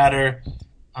doesn't matter.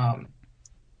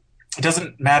 It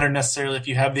doesn't matter necessarily if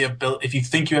you have the ability, if you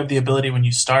think you have the ability when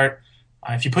you start.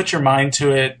 If you put your mind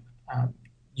to it,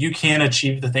 you can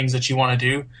achieve the things that you want to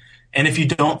do. And if you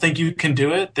don't think you can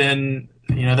do it, then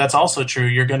that's also true.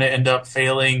 You're going to end up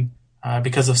failing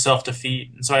because of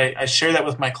self-defeat. And so I share that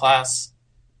with my class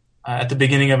at the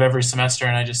beginning of every semester,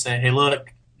 and I just say, hey,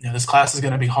 look, this class is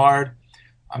going to be hard.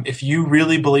 If you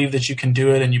really believe that you can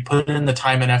do it and you put in the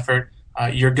time and effort,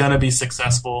 you're going to be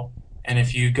successful. And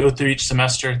if you go through each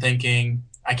semester thinking,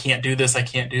 I can't do this, I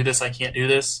can't do this, I can't do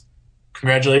this,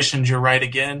 congratulations, you're right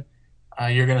again.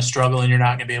 You're going to struggle and you're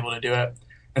not going to be able to do it.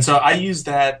 And so I use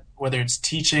that, whether it's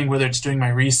teaching, whether it's doing my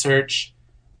research,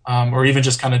 or even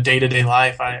just kind of day-to-day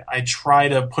life. I try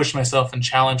to push myself and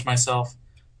challenge myself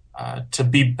to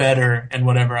be better in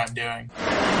whatever I'm doing.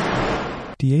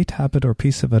 The 8th habit or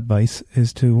piece of advice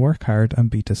is to work hard and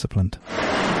be disciplined.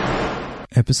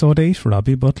 Episode 8,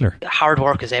 Robbie Butler. Hard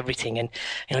work is everything, and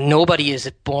nobody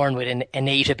is born with an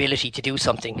innate ability to do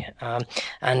something.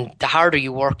 And the harder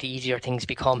you work, the easier things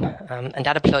become. And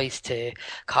that applies to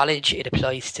college, it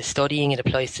applies to studying, it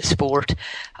applies to sport,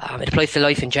 it applies to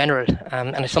life in general.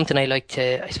 And it's something I like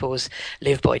to, I suppose,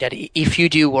 live by, that if you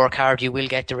do work hard, you will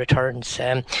get the returns.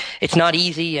 It's not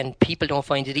easy, and people don't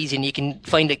find it easy, and you can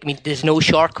find, there's no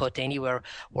shortcut to anywhere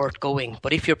worth going.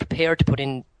 But if you're prepared to put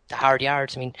in the hard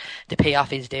yards, the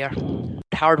payoff is there.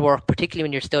 Hard work, particularly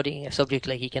when you're studying a subject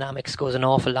like economics, goes an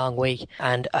awful long way.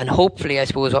 And hopefully, I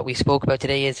suppose, what we spoke about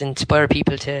today is inspire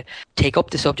people to take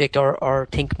up the subject or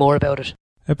think more about it.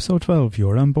 Episode 12,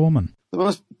 Joran Bowman. The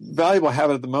most valuable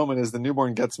habit at the moment is the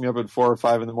newborn gets me up at 4 or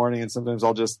 5 in the morning, and sometimes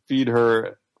I'll just feed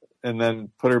her and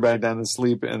then put her back down to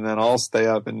sleep, and then I'll stay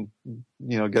up and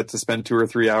get to spend 2 or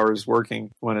 3 hours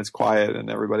working when it's quiet and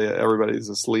everybody's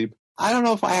asleep. I don't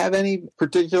know if I have any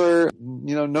particular,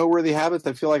 noteworthy habits.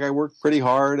 I feel like I work pretty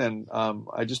hard, and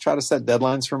I just try to set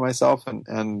deadlines for myself and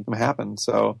them happen.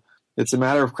 So it's a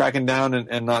matter of cracking down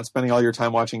and not spending all your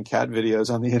time watching cat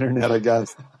videos on the internet, I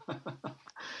guess.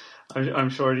 I'm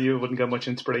sure you wouldn't get much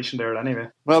inspiration there anyway.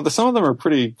 Well, some of them are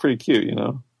pretty cute,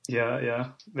 Yeah.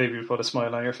 Maybe you put a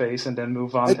smile on your face and then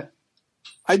move on.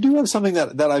 I do have something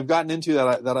that I've gotten into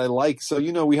that I like. So,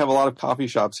 we have a lot of coffee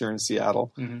shops here in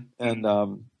Seattle, and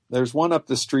there's one up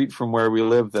the street from where we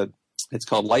live that it's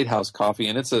called Lighthouse Coffee,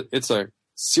 and it's a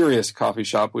serious coffee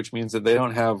shop, which means that they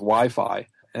don't have Wi-Fi.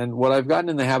 And what I've gotten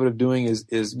in the habit of doing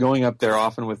is going up there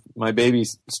often with my baby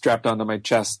strapped onto my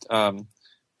chest,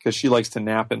 because she likes to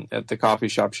nap at the coffee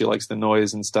shop. She likes the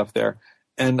noise and stuff there.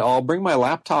 And I'll bring my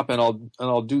laptop and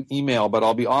I'll do email, but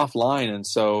I'll be offline. And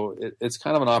so it's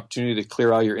kind of an opportunity to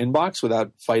clear out your inbox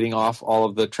without fighting off all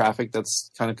of the traffic that's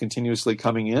kind of continuously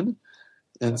coming in.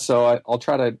 And so I'll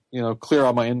try to, clear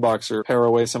out my inbox or pare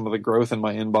away some of the growth in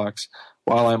my inbox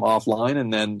while I'm offline,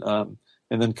 and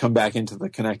then come back into the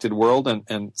connected world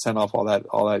and send off all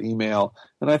that email.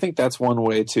 And I think that's one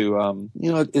way to,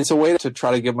 it's a way to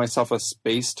try to give myself a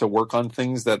space to work on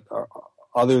things that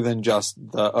other than just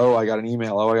I got an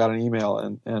email,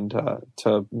 and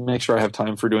to make sure I have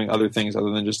time for doing other things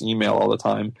other than just email all the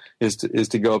time is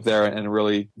to go up there and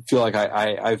really feel like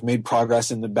I've made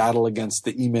progress in the battle against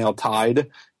the email tide,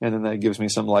 and then that gives me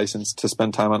some license to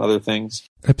spend time on other things.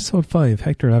 Episode 5,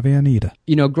 Hector Avellaneda.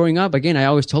 Growing up, again, I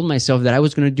always told myself that I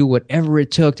was going to do whatever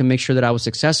it took to make sure that I was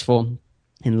successful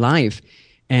in life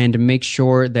and to make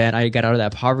sure that I got out of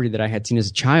that poverty that I had seen as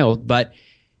a child. But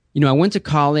I went to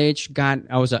college,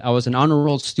 I was an honor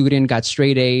roll student, got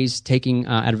straight A's, taking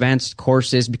advanced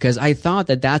courses because I thought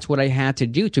that that's what I had to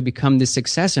do to become this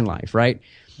success in life, right?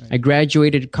 I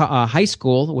graduated high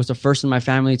school, was the first in my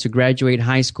family to graduate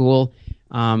high school,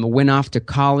 went off to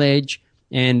college,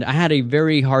 and I had a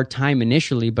very hard time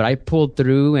initially, but I pulled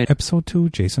through. Episode 2,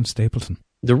 Jason Stapleton.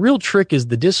 The real trick is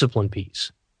the discipline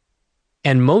piece.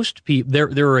 And most people,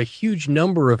 there are a huge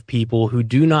number of people who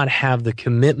do not have the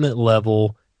commitment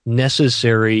level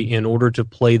necessary in order to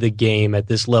play the game at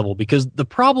this level. Because the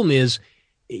problem is,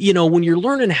 when you're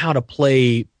learning how to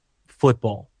play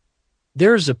football,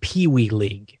 there's a peewee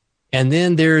league, and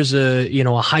then there's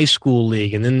a high school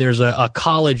league, and then there's a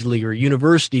college league or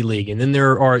university league, and then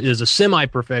there's a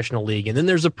semi-professional league, and then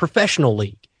there's a professional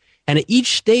league. And at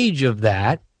each stage of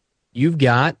that, you've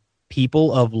got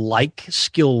people of like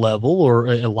skill level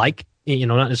or like,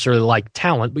 not necessarily like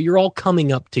talent, but you're all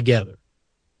coming up together.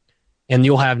 And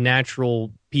you'll have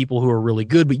natural people who are really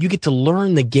good, but you get to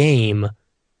learn the game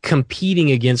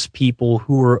competing against people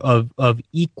who are of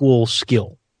equal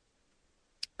skill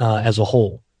as a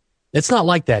whole. It's not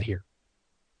like that here.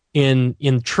 In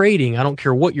trading, I don't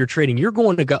care what you're trading, you're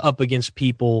going to go up against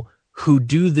people who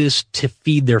do this to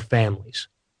feed their families.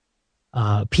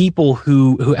 People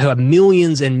who have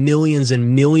millions and millions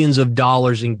and millions of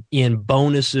dollars in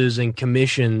bonuses and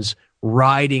commissions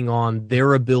riding on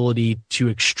their ability to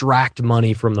extract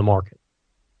money from the market.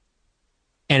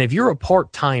 And if you're a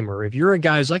part-timer, if you're a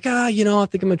guy who's like, I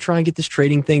think I'm going to try and get this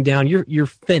trading thing down, you're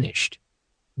finished.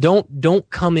 Don't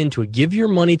come into it. Give your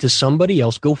money to somebody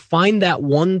else. Go find that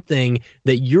one thing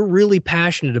that you're really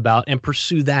passionate about and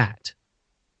pursue that.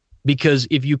 Because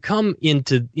if you come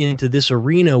into this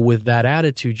arena with that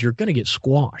attitude, you're going to get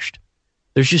squashed.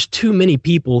 There's just too many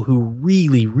people who are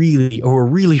really,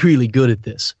 really good at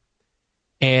this.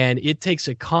 And it takes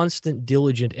a constant,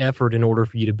 diligent effort in order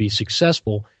for you to be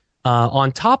successful.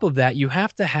 On top of that, you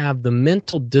have to have the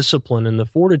mental discipline and the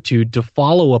fortitude to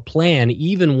follow a plan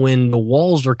even when the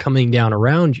walls are coming down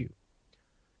around you.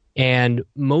 And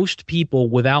most people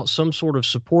without some sort of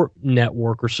support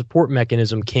network or support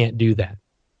mechanism can't do that.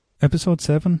 Episode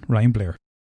 7, Ryan Blair.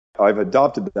 I've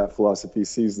adopted that philosophy,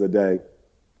 seize the day.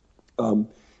 And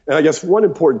I guess one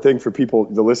important thing for people,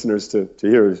 the listeners, to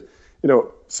hear is,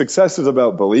 success is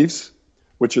about beliefs,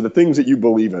 which are the things that you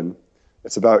believe in.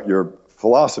 It's about your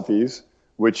philosophies,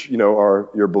 which, are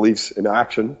your beliefs in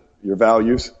action, your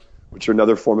values, which are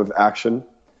another form of action,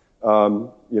 and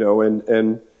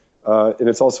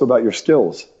it's also about your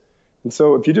skills. And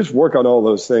so if you just work on all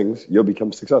those things, you'll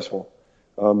become successful.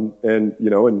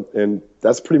 And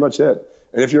that's pretty much it.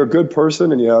 And if you're a good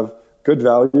person and you have good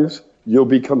values, you'll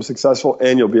become successful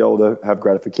and you'll be able to have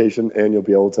gratification and you'll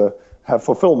be able to have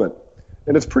fulfillment.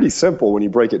 And it's pretty simple when you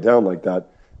break it down like that.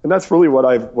 And that's really what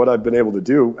I've been able to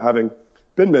do, having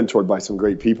been mentored by some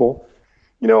great people.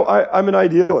 I'm an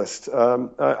idealist.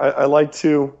 I like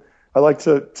to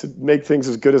make things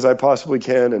as good as I possibly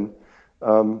can. And,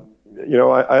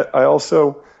 I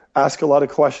also ask a lot of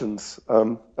questions.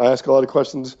 I ask a lot of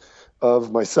questions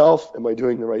of myself. Am I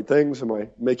doing the right things? Am I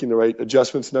making the right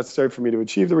adjustments necessary for me to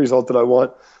achieve the result that I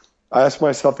want? I ask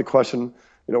myself the question,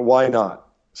 why not?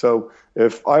 So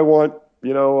if I want,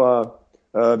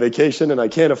 a vacation and I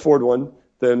can't afford one,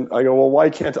 then I go, well, why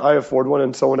can't I afford one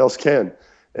and someone else can?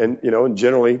 And, and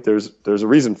generally there's a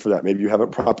reason for that. Maybe you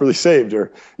haven't properly saved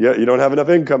or you don't have enough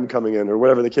income coming in or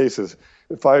whatever the case is.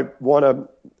 If I want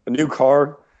a new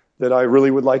car that I really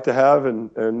would like to have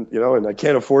and I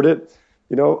can't afford it,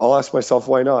 I'll ask myself,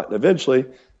 why not? And eventually,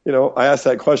 I ask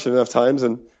that question enough times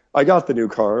and I got the new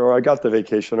car or I got the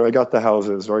vacation or I got the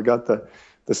houses or I got the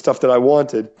stuff that I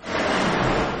wanted.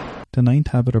 The 9th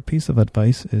habit or piece of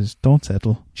advice is don't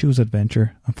settle, choose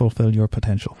adventure and fulfill your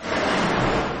potential.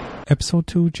 Episode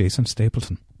 2, Jason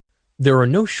Stapleton. There are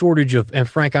no shortage of, and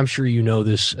Frank, I'm sure you know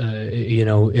this,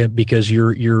 because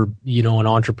you're an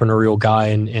entrepreneurial guy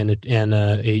and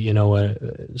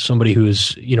somebody who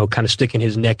is, kind of sticking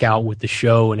his neck out with the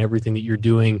show and everything that you're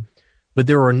doing. But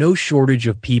there are no shortage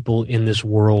of people in this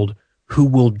world who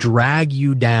will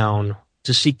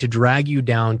seek to drag you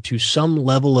down to some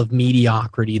level of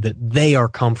mediocrity that they are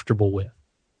comfortable with.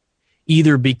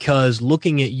 either because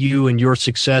looking at you and your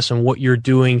success and what you're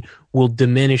doing will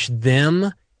diminish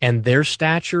them and their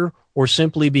stature, or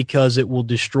simply because it will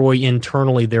destroy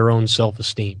internally their own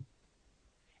self-esteem.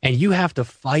 And you have to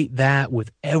fight that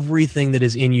with everything that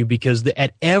is in you, because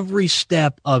at every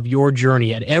step of your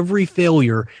journey, at every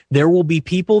failure, there will be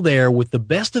people there with the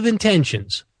best of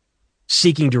intentions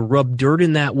seeking to rub dirt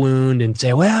in that wound and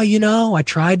say, well, you know, I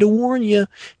tried to warn you,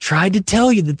 tried to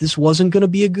tell you that this wasn't going to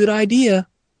be a good idea.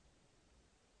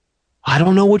 I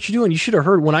don't know what you're doing. You should have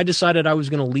heard when I decided I was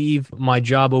going to leave my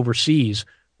job overseas,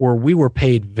 where we were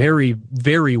paid very,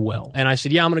 very well. And I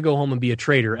said, yeah, I'm going to go home and be a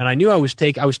trader. And I knew I was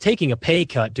taking a pay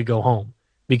cut to go home,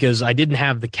 because I didn't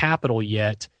have the capital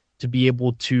yet to be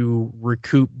able to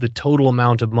recoup the total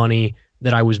amount of money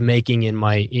that I was making in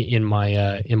my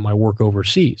work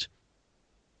overseas.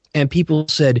 And people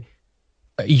said,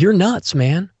 you're nuts,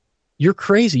 man. You're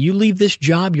crazy. You leave this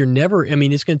job,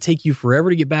 it's going to take you forever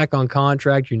to get back on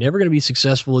contract. You're never going to be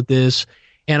successful at this.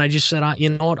 And I just said, you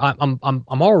know what?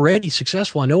 I'm already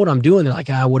successful. I know what I'm doing. They're like,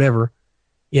 whatever.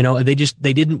 You know, they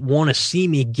didn't want to see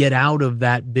me get out of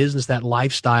that business, that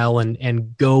lifestyle,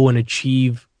 and go and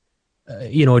achieve,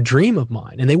 a dream of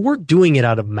mine. And they weren't doing it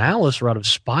out of malice or out of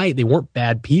spite. They weren't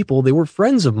bad people. They were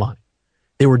friends of mine.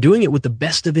 They were doing it with the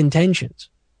best of intentions.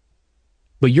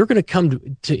 But you're going to come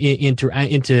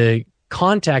into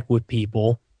contact with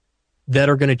people that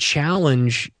are going to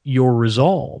challenge your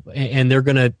resolve, and they're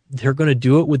going to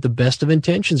do it with the best of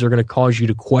intentions. They're going to cause you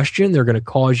to question. They're going to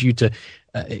cause you to,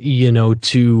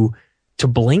 to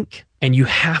blink, and you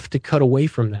have to cut away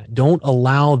from that. Don't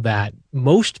allow that.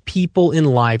 Most people in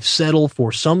life settle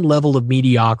for some level of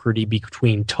mediocrity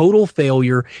between total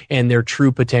failure and their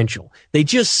true potential. They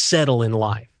just settle in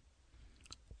life.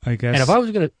 I guess. And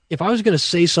if I was gonna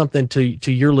say something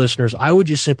to your listeners, I would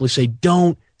just simply say,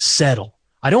 don't settle.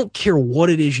 I don't care what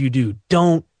it is you do.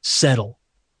 Don't settle.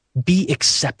 Be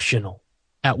exceptional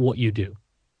at what you do.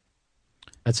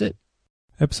 That's it.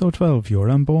 Episode 12,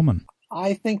 Joran Bowman.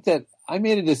 I think that I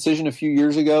made a decision a few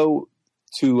years ago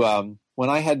to, when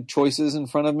I had choices in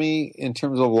front of me in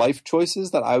terms of life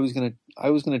choices, that I was going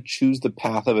to choose the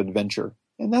path of adventure.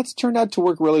 And that's turned out to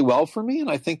work really well for me. And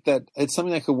I think that it's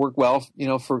something that could work well,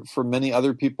 for many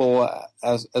other people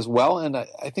as well. And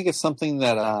I think it's something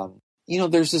that,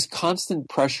 there's this constant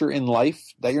pressure in life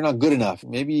that you're not good enough.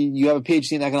 Maybe you have a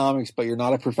PhD in economics, but you're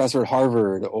not a professor at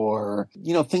Harvard, or,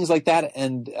 things like that.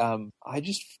 And I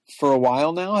just, for a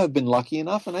while now, have been lucky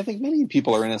enough, and I think many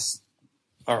people are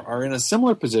in a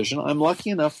similar position. I'm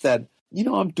lucky enough that,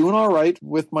 I'm doing all right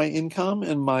with my income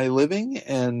and my living,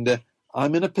 and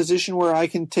I'm in a position where I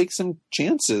can take some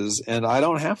chances, and I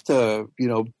don't have to,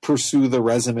 pursue the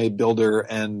resume builder,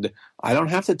 and I don't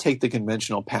have to take the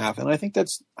conventional path. And I think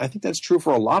that's true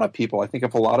for a lot of people. I think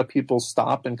if a lot of people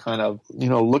stop and kind of,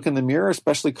 look in the mirror,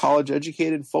 especially college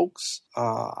educated folks,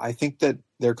 I think that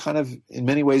they're kind of, in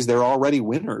many ways, they're already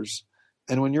winners.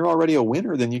 And when you're already a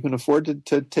winner, then you can afford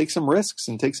to take some risks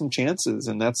and take some chances.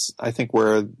 And that's, I think,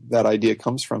 where that idea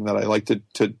comes from, that I like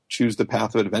to choose the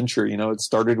path of adventure. It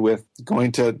started with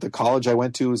going to the college I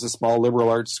went to was a small liberal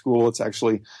arts school. It's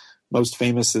actually most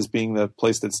famous as being the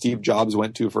place that Steve Jobs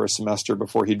went to for a semester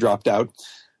before he dropped out.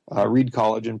 Reed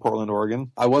College in Portland,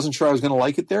 Oregon. I wasn't sure I was going to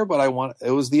like it there, but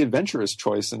it was the adventurous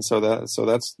choice. And so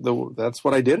that's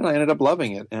what I did. And I ended up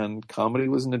loving it. And comedy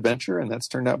was an adventure, and that's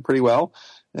turned out pretty well.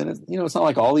 And it's not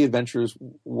like all the adventures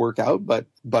work out, but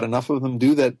enough of them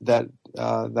do that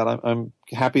I'm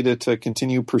happy to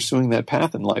continue pursuing that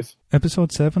path in life.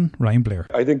 Episode 7, Ryan Blair.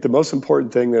 I think the most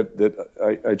important thing that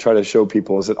I try to show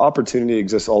people is that opportunity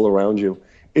exists all around you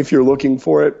if you're looking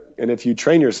for it, and if you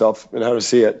train yourself in how to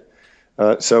see it.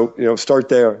 So start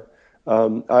there.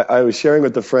 I was sharing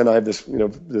with a friend, I have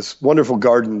this wonderful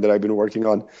garden that I've been working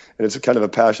on, and it's a kind of a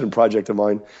passion project of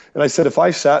mine. And I said, if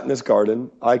I sat in this garden,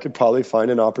 I could probably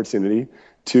find an opportunity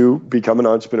to become an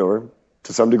entrepreneur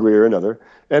to some degree or another,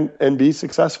 and be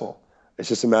successful. It's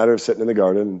just a matter of sitting in the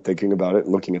garden and thinking about it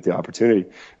and looking at the opportunity.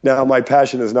 Now, my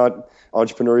passion is not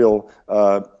entrepreneurial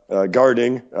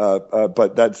gardening,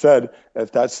 but that said,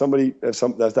 if that's something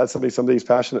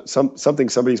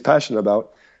somebody's passionate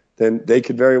about, then they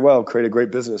could very well create a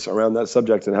great business around that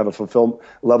subject and have a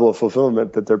level of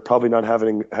fulfillment that they're probably not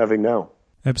having now.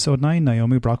 Episode 9,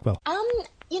 Naomi Brockwell.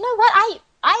 You know what?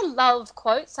 I love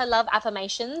quotes. I love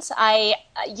affirmations. I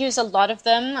use a lot of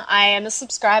them. I am a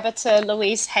subscriber to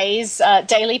Louise Hay's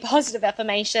daily positive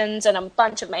affirmations and a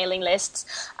bunch of mailing lists.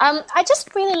 I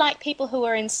just really like people who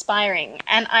are inspiring,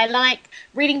 and I like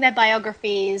reading their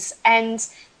biographies. And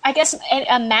I guess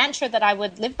a mantra that I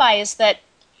would live by is that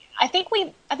I think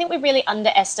we really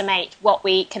underestimate what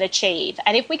we can achieve.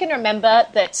 And if we can remember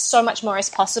that so much more is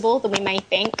possible than we may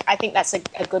think, I think that's a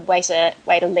good way to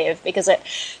live, because it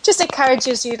just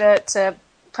encourages you to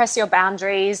press your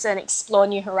boundaries and explore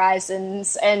new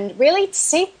horizons and really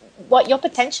see what your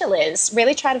potential is.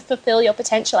 Really try to fulfill your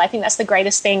potential. I think that's the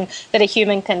greatest thing that a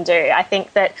human can do. I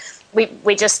think that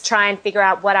we just try and figure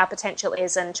out what our potential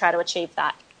is and try to achieve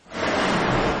that.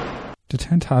 The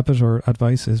 10th habit or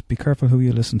advice is be careful who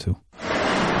you listen to.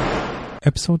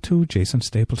 Episode 2, Jason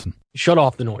Stapleton. Shut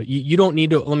off the noise. You don't need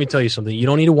to, let me tell you something. You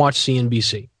don't need to watch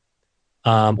CNBC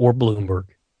or Bloomberg.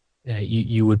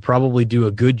 You would probably do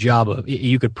a good job of,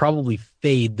 you could probably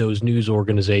fade those news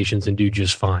organizations and do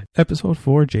just fine. Episode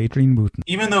 4, Jadreen Wooten.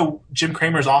 Even though Jim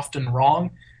Cramer's often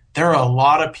wrong, there are a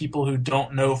lot of people who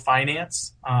don't know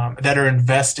finance that are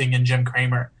investing in Jim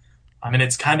Cramer. And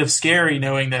it's kind of scary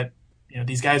knowing that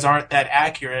these guys aren't that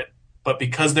accurate, but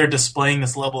because they're displaying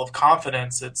this level of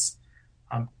confidence, it's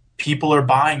people are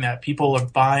buying that. People are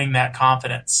buying that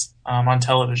confidence on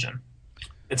television.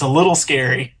 It's a little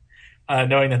scary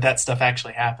knowing that stuff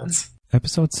actually happens.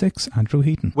 Episode 6, Andrew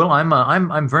Heaton. Well,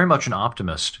 I'm very much an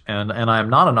optimist, and I'm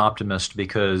not an optimist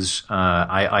because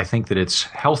I think that it's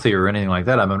healthier or anything like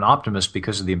that. I'm an optimist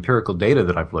because of the empirical data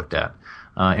that I've looked at.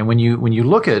 And when you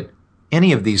look at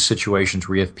any of these situations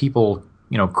where you have people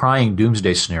crying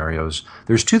doomsday scenarios,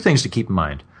 there's two things to keep in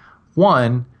mind.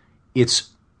 One,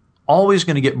 it's always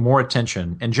going to get more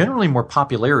attention and generally more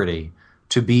popularity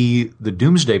to be the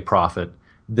doomsday prophet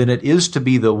than it is to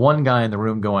be the one guy in the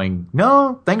room going,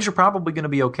 no, things are probably going to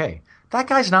be okay. That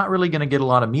guy's not really going to get a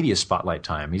lot of media spotlight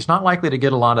time. He's not likely to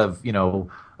get a lot of,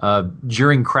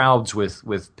 jeering crowds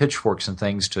with pitchforks and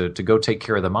things to go take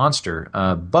care of the monster.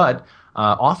 But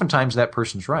oftentimes that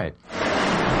person's right.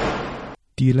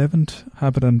 The 11th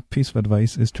habit and piece of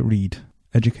advice is to read.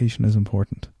 Education is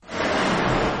important.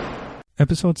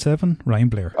 Episode 7, Ryan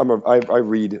Blair. I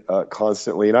read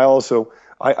constantly, and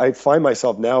I find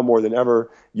myself now more than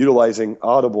ever utilizing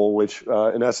Audible, which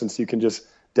in essence you can just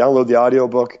download the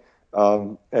audiobook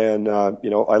and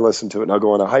I listen to it, and I'll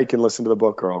go on a hike and listen to the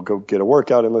book, or I'll go get a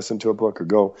workout and listen to a book, or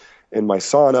go in my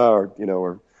sauna,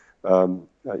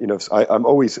 I'm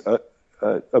always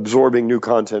absorbing new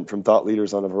content from thought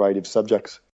leaders on a variety of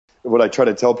subjects. What I try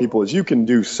to tell people is you can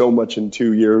do so much in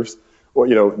 2 years,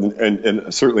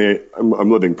 and certainly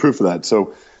I'm living proof of that.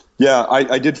 So, yeah,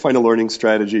 I did find a learning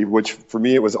strategy, which for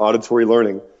me it was auditory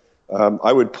learning.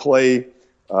 I would play,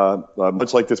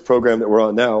 much like this program that we're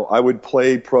on now, I would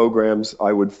play programs,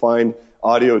 I would find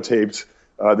audio tapes.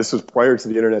 This was prior to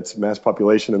the internet's mass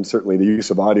population, and certainly the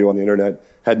use of audio on the internet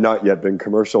had not yet been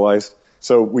commercialized.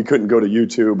 So we couldn't go to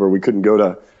YouTube, or we couldn't go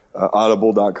to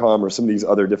audible.com or some of these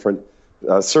other different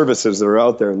services that are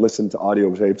out there and listen to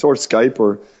audio tapes, or Skype,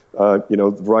 or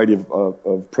the variety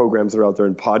of programs that are out there,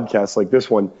 and podcasts like this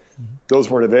one. Mm-hmm.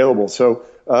 Those weren't available. So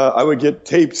I would get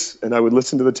tapes, and I would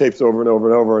listen to the tapes over and over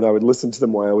and over, and I would listen to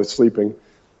them while I was sleeping.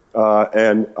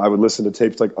 And I would listen to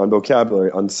tapes like on vocabulary,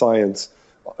 on science,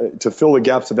 to fill the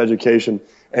gaps of education.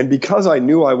 And because I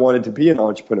knew I wanted to be an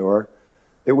entrepreneur,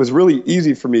 it was really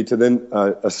easy for me to then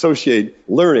associate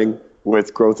learning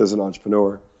with growth as an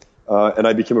entrepreneur. And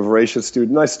I became a voracious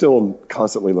student. I still am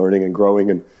constantly learning and growing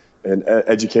and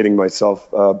educating myself,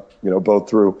 both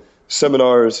through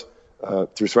seminars,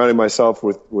 through surrounding myself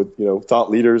with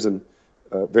thought leaders and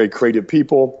very creative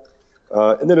people,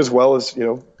 and then as well as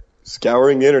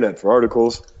scouring the internet for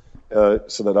articles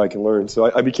so that I can learn.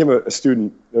 So I became a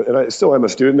student, and I still am a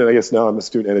student, and I guess now I'm a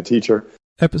student and a teacher.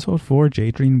 Episode 4,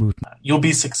 Jadreen Wooten. You'll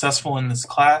be successful in this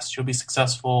class, you'll be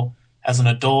successful as an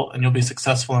adult, and you'll be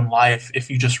successful in life if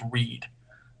you just read.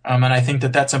 And I think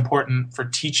that's important for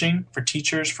teaching, for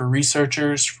teachers, for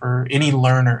researchers, for any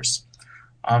learners.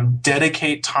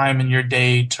 Dedicate time in your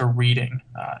day to reading.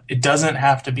 It doesn't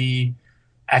have to be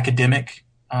academic.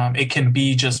 It can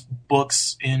be just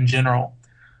books in general.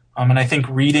 And I think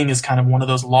reading is kind of one of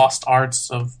those lost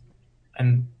arts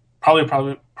and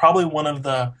probably one of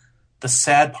the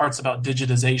sad parts about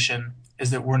digitization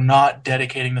is that we're not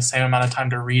dedicating the same amount of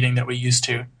time to reading that we used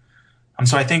to.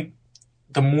 So I think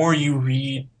the more you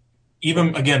read,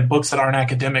 even again books that aren't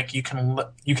academic, you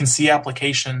can see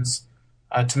applications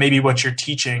to maybe what you're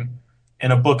teaching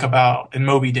in a book in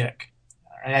Moby Dick.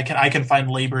 I can find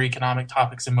labor economic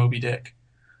topics in Moby Dick.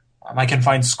 I can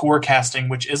find scorecasting,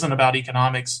 which isn't about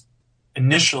economics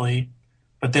initially,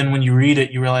 but then when you read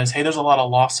it, you realize, hey, there's a lot of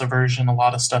loss aversion, a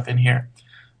lot of stuff in here.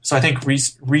 So I think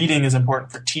reading is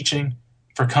important for teaching,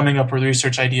 for coming up with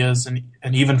research ideas,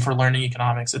 and even for learning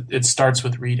economics. It starts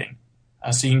with reading,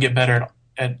 so you can get better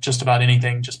at just about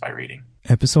anything just by reading.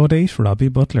 Episode 8, Robbie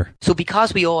Butler. So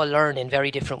because we all learn in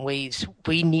very different ways,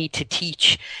 we need to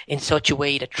teach in such a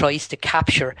way that tries to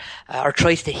capture or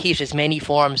tries to hit as many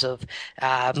forms of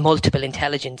multiple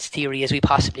intelligence theory as we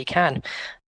possibly can.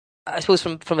 I suppose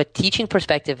from a teaching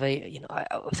perspective,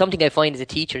 something I find as a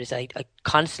teacher is I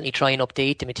constantly try and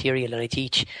update the material that I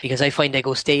teach, because I find I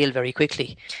go stale very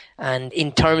quickly. And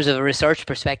in terms of a research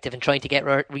perspective and trying to get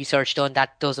research done,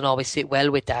 that doesn't always sit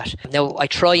well with that. Now, I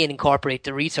try and incorporate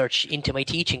the research into my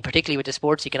teaching, particularly with the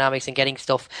sports economics and getting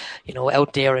stuff,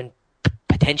 out there and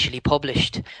potentially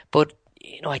published. But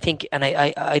I think, and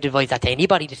I'd advise that to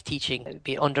anybody that's teaching,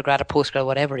 be it undergrad or postgrad,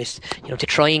 whatever, is, to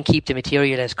try and keep the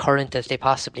material as current as they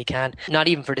possibly can. Not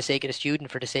even for the sake of the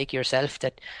student, for the sake of yourself,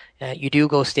 that you do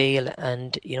go stale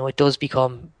and, it does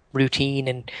become routine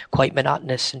and quite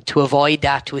monotonous. And to avoid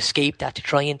that, to escape that, to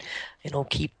try and,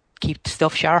 keep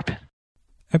stuff sharp.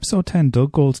 Episode 10,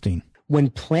 Doug Goldstein. When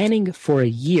planning for a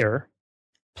year,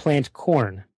 plant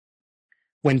corn.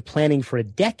 When planning for a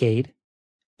decade,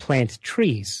 plant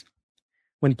trees.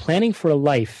 When planning for a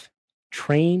life,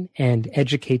 train and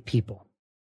educate people.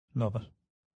 Love it.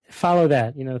 Follow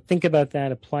that. Think about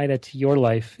that, apply that to your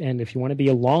life. And if you want to be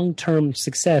a long-term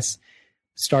success,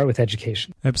 start with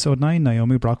education. Episode 9,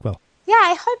 Naomi Brockwell. Yeah,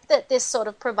 I hope that this sort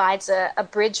of provides a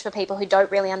bridge for people who don't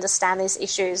really understand these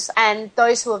issues and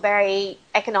those who are very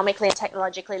economically and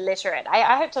technologically literate.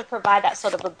 I hope to provide that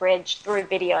sort of a bridge through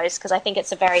videos, because I think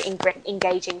it's a very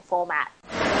engaging format.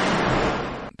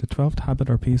 The 12th habit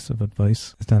or piece of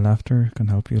advice is that laughter can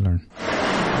help you learn.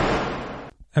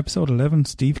 Episode 11,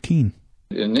 Steve Keen.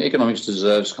 In Economics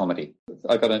Deserves Comedy,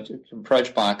 I got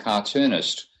approached by a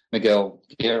cartoonist, Miguel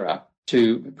Guerra,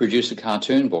 to produce a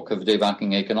cartoon book of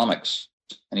debunking economics.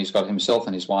 And he's got himself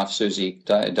and his wife, Susie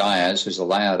Diaz, who's a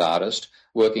layout artist,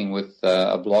 working with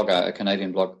a blogger, a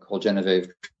Canadian blogger called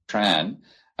Genevieve Tran.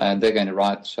 And they're going to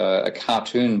write a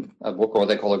book, or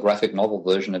they call a graphic novel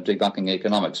version of Debunking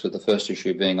Economics, with the first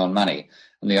issue being on money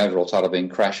and the overall title being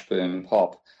Crash, Boom,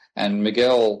 Pop. And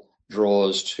Miguel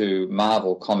draws to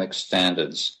Marvel comic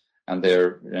standards, and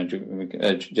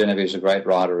Genevieve's a great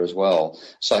writer as well.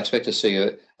 So I expect to see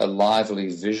a lively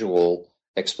visual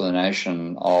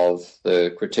explanation of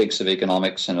the critiques of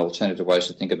economics and alternative ways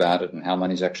to think about it and how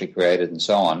money's actually created and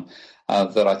so on.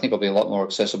 That I think will be a lot more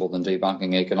accessible than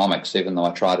Debunking Economics, even though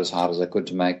I tried as hard as I could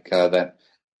to make that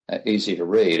easy to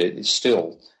read. It's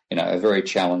still, a very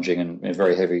challenging and a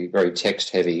very heavy, very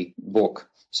text-heavy book.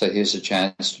 So here's a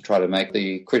chance to try to make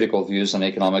the critical views on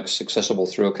economics accessible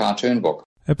through a cartoon book.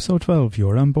 Episode 12,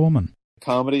 Yoram Bowman.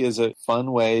 Comedy is a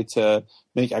fun way to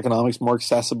make economics more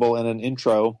accessible, and an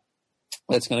intro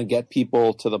that's going to get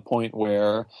people to the point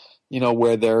where,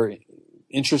 where they're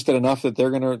interested enough that they're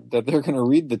gonna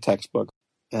read the textbook.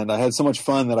 And I had so much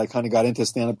fun that I kind of got into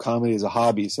stand-up comedy as a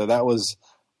hobby. So that was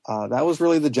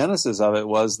really the genesis of it,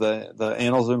 was the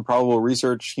Annals of Improbable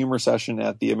Research humor session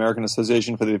at the American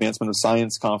Association for the Advancement of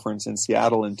Science conference in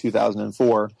Seattle in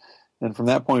 2004. And from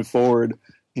that point forward,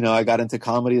 I got into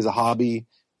comedy as a hobby.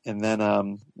 And then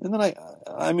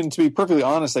to be perfectly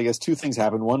honest, I guess two things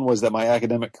happened. One was that my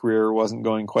academic career wasn't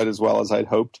going quite as well as I'd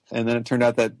hoped. And then it turned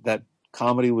out that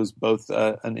comedy was both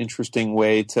an interesting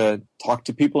way to talk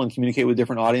to people and communicate with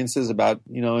different audiences about,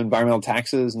 environmental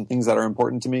taxes and things that are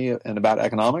important to me and about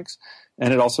economics.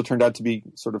 And it also turned out to be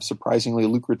sort of surprisingly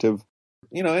lucrative.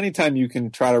 Anytime you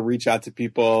can try to reach out to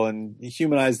people and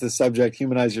humanize the subject,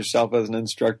 humanize yourself as an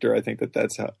instructor, I think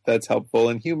that's helpful.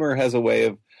 And humor has a way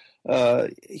of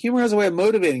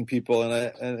motivating people.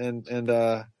 And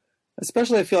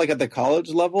especially I feel like at the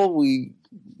college level,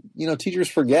 teachers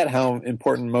forget how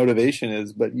important motivation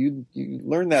is, but you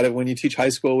learn that when you teach high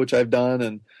school, which I've done,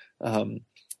 and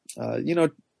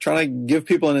trying to give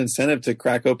people an incentive to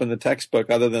crack open the textbook,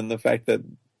 other than the fact that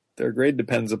their grade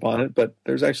depends upon it. But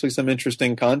there's actually some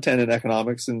interesting content in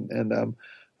economics, and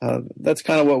that's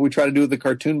kind of what we try to do with the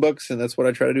cartoon books, and that's what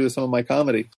I try to do with some of my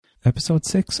comedy. Episode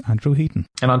 6, Andrew Heaton.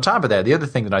 And on top of that, the other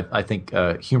thing that I think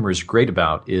humor is great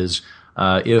about is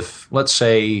if, let's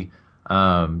say,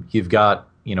 you've got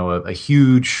a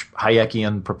huge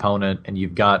Hayekian proponent and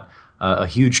you've got a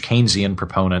huge Keynesian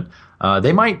proponent,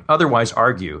 they might otherwise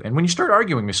argue. And when you start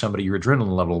arguing with somebody, your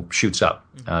adrenaline level shoots up.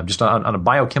 Just on a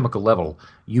biochemical level,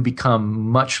 you become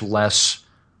much less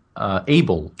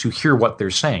able to hear what they're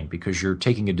saying because you're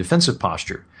taking a defensive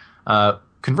posture.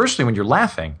 Conversely, when you're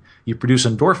laughing, you produce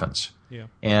endorphins. Yeah.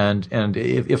 And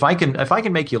if I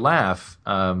can make you laugh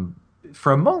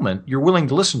for a moment, you're willing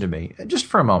to listen to me just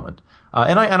for a moment.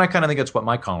 And I kind of think that's what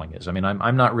my calling is. I mean,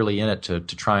 I'm not really in it to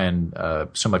try and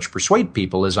so much persuade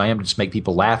people as I am to just make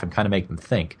people laugh and kind of make them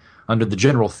think, under the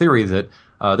general theory that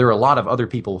There are a lot of other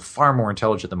people far more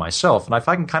intelligent than myself, and if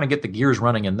I can kind of get the gears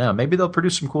running in them, maybe they'll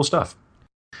produce some cool stuff.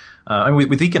 And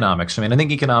with economics, I mean, I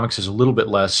think economics is a little bit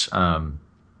less.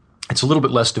 It's a little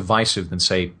bit less divisive than,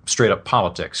 say, straight up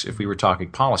politics, if we were talking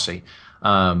policy.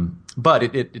 But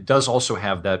it does also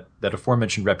have that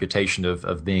aforementioned reputation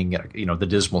of being, you know, the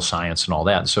dismal science and all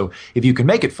that. And so if you can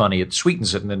make it funny, it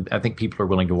sweetens it, and then I think people are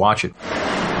willing to watch it.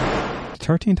 The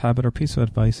 13th habit or piece of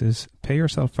advice is pay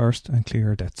yourself first and clear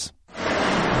your debts.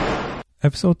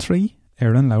 Episode 3,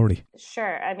 Erin Lowry.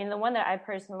 Sure. I mean, the one that I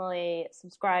personally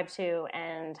subscribe to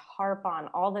and harp on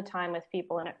all the time with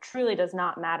people, and it truly does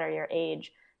not matter your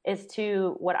age, is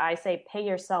to what I say, pay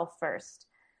yourself first.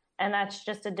 And that's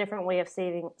just a different way of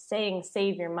saying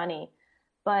save your money.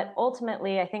 But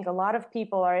ultimately, I think a lot of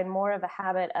people are in more of a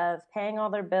habit of paying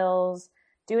all their bills,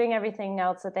 doing everything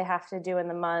else that they have to do in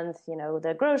the month, you know,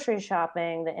 the grocery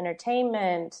shopping, the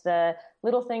entertainment, the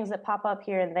little things that pop up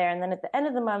here and there. And then at the end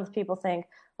of the month, people think,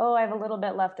 oh, I have a little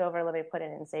bit left over, let me put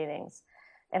it in savings.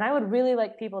 And I would really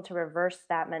like people to reverse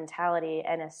that mentality.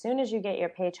 And as soon as you get your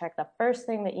paycheck, the first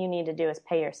thing that you need to do is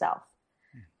pay yourself.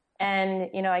 And,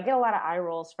 you know, I get a lot of eye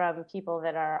rolls from people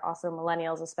that are also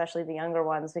millennials, especially the younger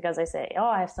ones, because I say, oh,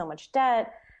 I have so much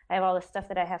debt. I have all this stuff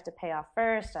that I have to pay off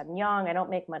first. I'm young. I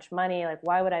don't make much money. Like,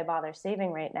 why would I bother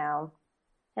saving right now?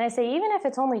 And I say, even if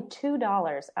it's only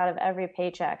 $2 out of every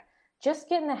paycheck, just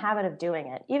get in the habit of doing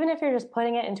it. Even if you're just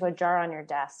putting it into a jar on your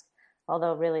desk,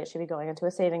 although really it should be going into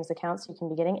a savings account so you can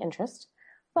be getting interest.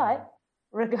 But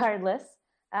regardless,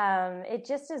 it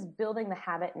just is building the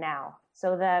habit now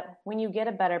so that when you get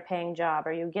a better paying job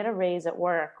or you get a raise at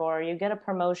work or you get a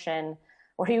promotion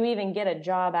or you even get a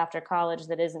job after college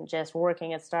that isn't just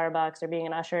working at Starbucks or being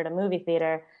an usher at a movie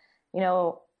theater, you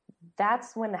know,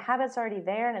 that's when the habit's already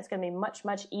there and it's going to be much,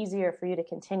 much easier for you to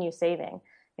continue saving.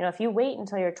 You know, if you wait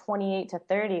until you're 28 to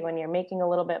 30 when you're making a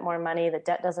little bit more money, the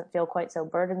debt doesn't feel quite so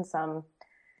burdensome,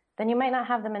 then you might not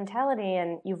have the mentality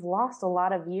and you've lost a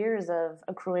lot of years of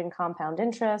accruing compound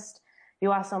interest.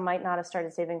 You also might not have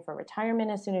started saving for retirement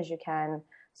as soon as you can.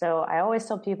 So I always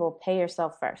tell people, pay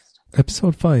yourself first.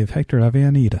 Episode 5, Hector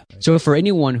Avellaneda. So for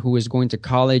anyone who is going to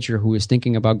college or who is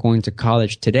thinking about going to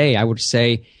college today, I would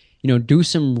say, you know, do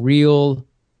some real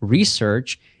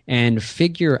research and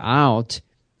figure out,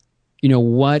 you know,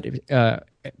 what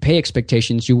pay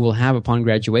expectations you will have upon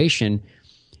graduation.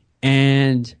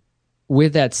 And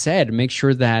with that said, make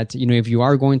sure that, you know, if you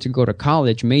are going to go to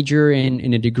college, major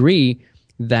in a degree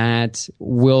that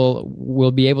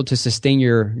will be able to sustain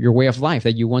your way of life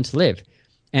that you want to live.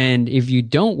 And if you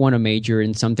don't want to major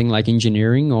in something like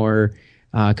engineering or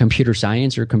computer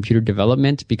science or computer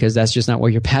development, because that's just not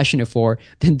what you're passionate for,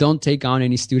 then don't take on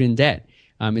any student debt.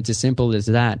 It's as simple as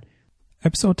that.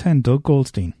 Episode 10, Doug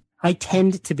Goldstein. I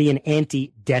tend to be an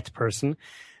anti-debt person.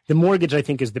 The mortgage, I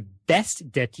think, is the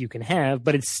best debt you can have,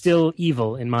 but it's still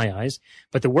evil in my eyes.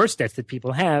 But the worst debts that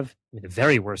people have, I mean, the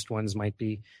very worst ones might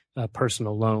be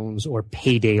personal loans or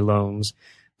payday loans.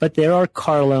 But there are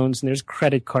car loans and there's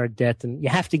credit card debt, and you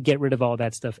have to get rid of all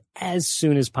that stuff as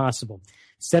soon as possible.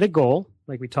 Set a goal,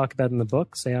 like we talk about in the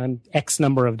book. Say, I'm X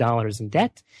number of dollars in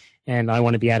debt, and I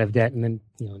want to be out of debt. And then,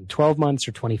 you know, in 12 months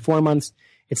or 24 months,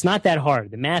 it's not that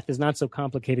hard. The math is not so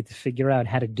complicated to figure out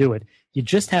how to do it. You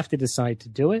just have to decide to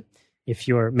do it. If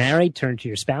you're married, turn to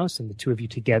your spouse, and the two of you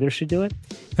together should do it.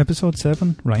 Episode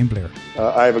 7, Ryan Blair.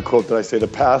 I have a quote that I say, the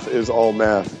path is all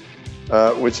math,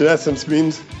 which in essence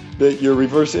means that you're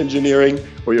reverse engineering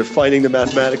or you're finding the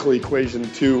mathematical equation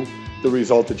to the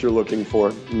result that you're looking for.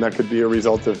 And that could be a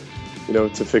result of, you know,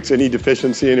 to fix any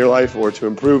deficiency in your life or to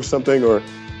improve something or,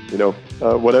 you know,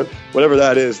 whatever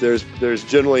that is, there's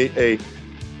generally a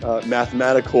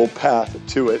mathematical path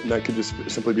to it, and that could just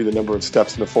simply be the number of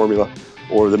steps in the formula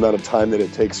or the amount of time that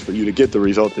it takes for you to get the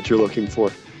result that you're looking for.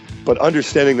 But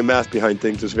understanding the math behind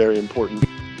things is very important.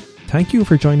 Thank you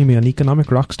for joining me on Economic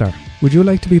Rockstar. Would you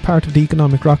like to be part of the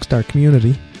Economic Rockstar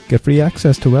community? Get free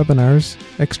access to webinars,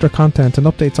 extra content and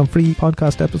updates on free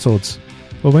podcast episodes.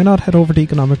 Well, why not head over to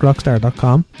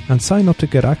economicrockstar.com and sign up to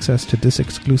get access to this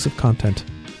exclusive content.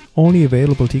 Only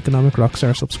available to Economic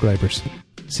Rockstar subscribers.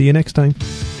 See you next time.